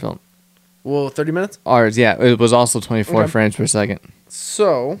the short film? Well, 30 minutes. Ours, yeah. It was also 24 Okay. frames per second.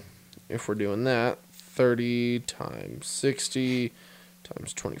 So, if we're doing that, 30 times 60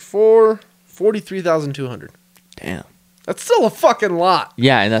 times 24, 43,200. Damn. That's still a fucking lot.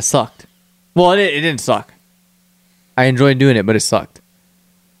 Yeah, and that sucked. Well, it didn't suck. I enjoyed doing it, but it sucked.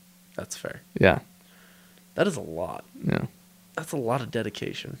 That's fair. Yeah. That is a lot. Yeah. That's a lot of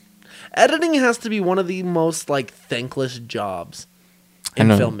dedication. Editing has to be one of the most like thankless jobs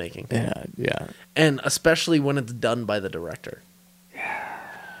in I know. filmmaking. Yeah, yeah. And especially when it's done by the director.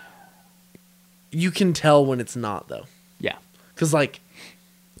 You can tell when it's not, though. Yeah. Because, like,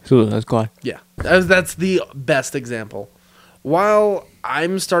 So that's cool. yeah, that's the best example. While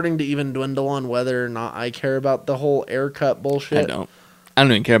I'm starting to even dwindle on whether or not I care about the whole air cut bullshit. I don't. I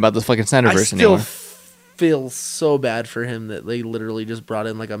don't even care about this fucking I Snyderverse still anymore. feel so bad for him that they literally just brought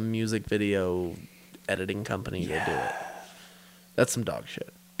in like a music video editing company to do it. That's some dog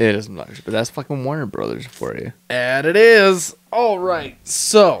shit. It is not, but that's fucking Warner Brothers for you. And it is. All right.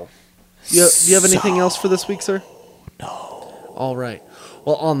 So, do you have anything else for this week, sir? No. All right.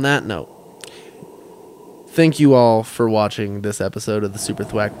 Well, on that note, thank you all for watching this episode of the Super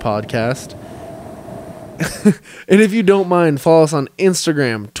Thwack Podcast. And if you don't mind, follow us on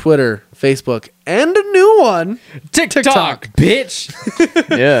Instagram, Twitter, Facebook, and a new one, TikTok, bitch.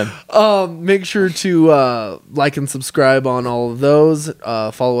 Yeah. Make sure to like and subscribe on all of those.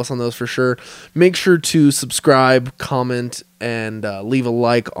 Follow us on those for sure. Make sure to subscribe, comment, and leave a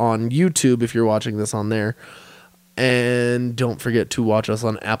like on YouTube if you're watching this on there. And don't forget to watch us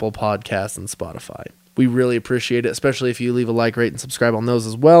on Apple Podcasts and Spotify. We really appreciate it, especially if you leave a like, rate, and subscribe on those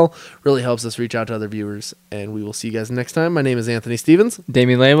as well. Really helps us reach out to other viewers. And we will see you guys next time. My name is Anthony Stevens.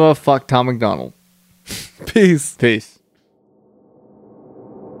 Damien Lema, fuck Tom McDonald. Peace. Peace.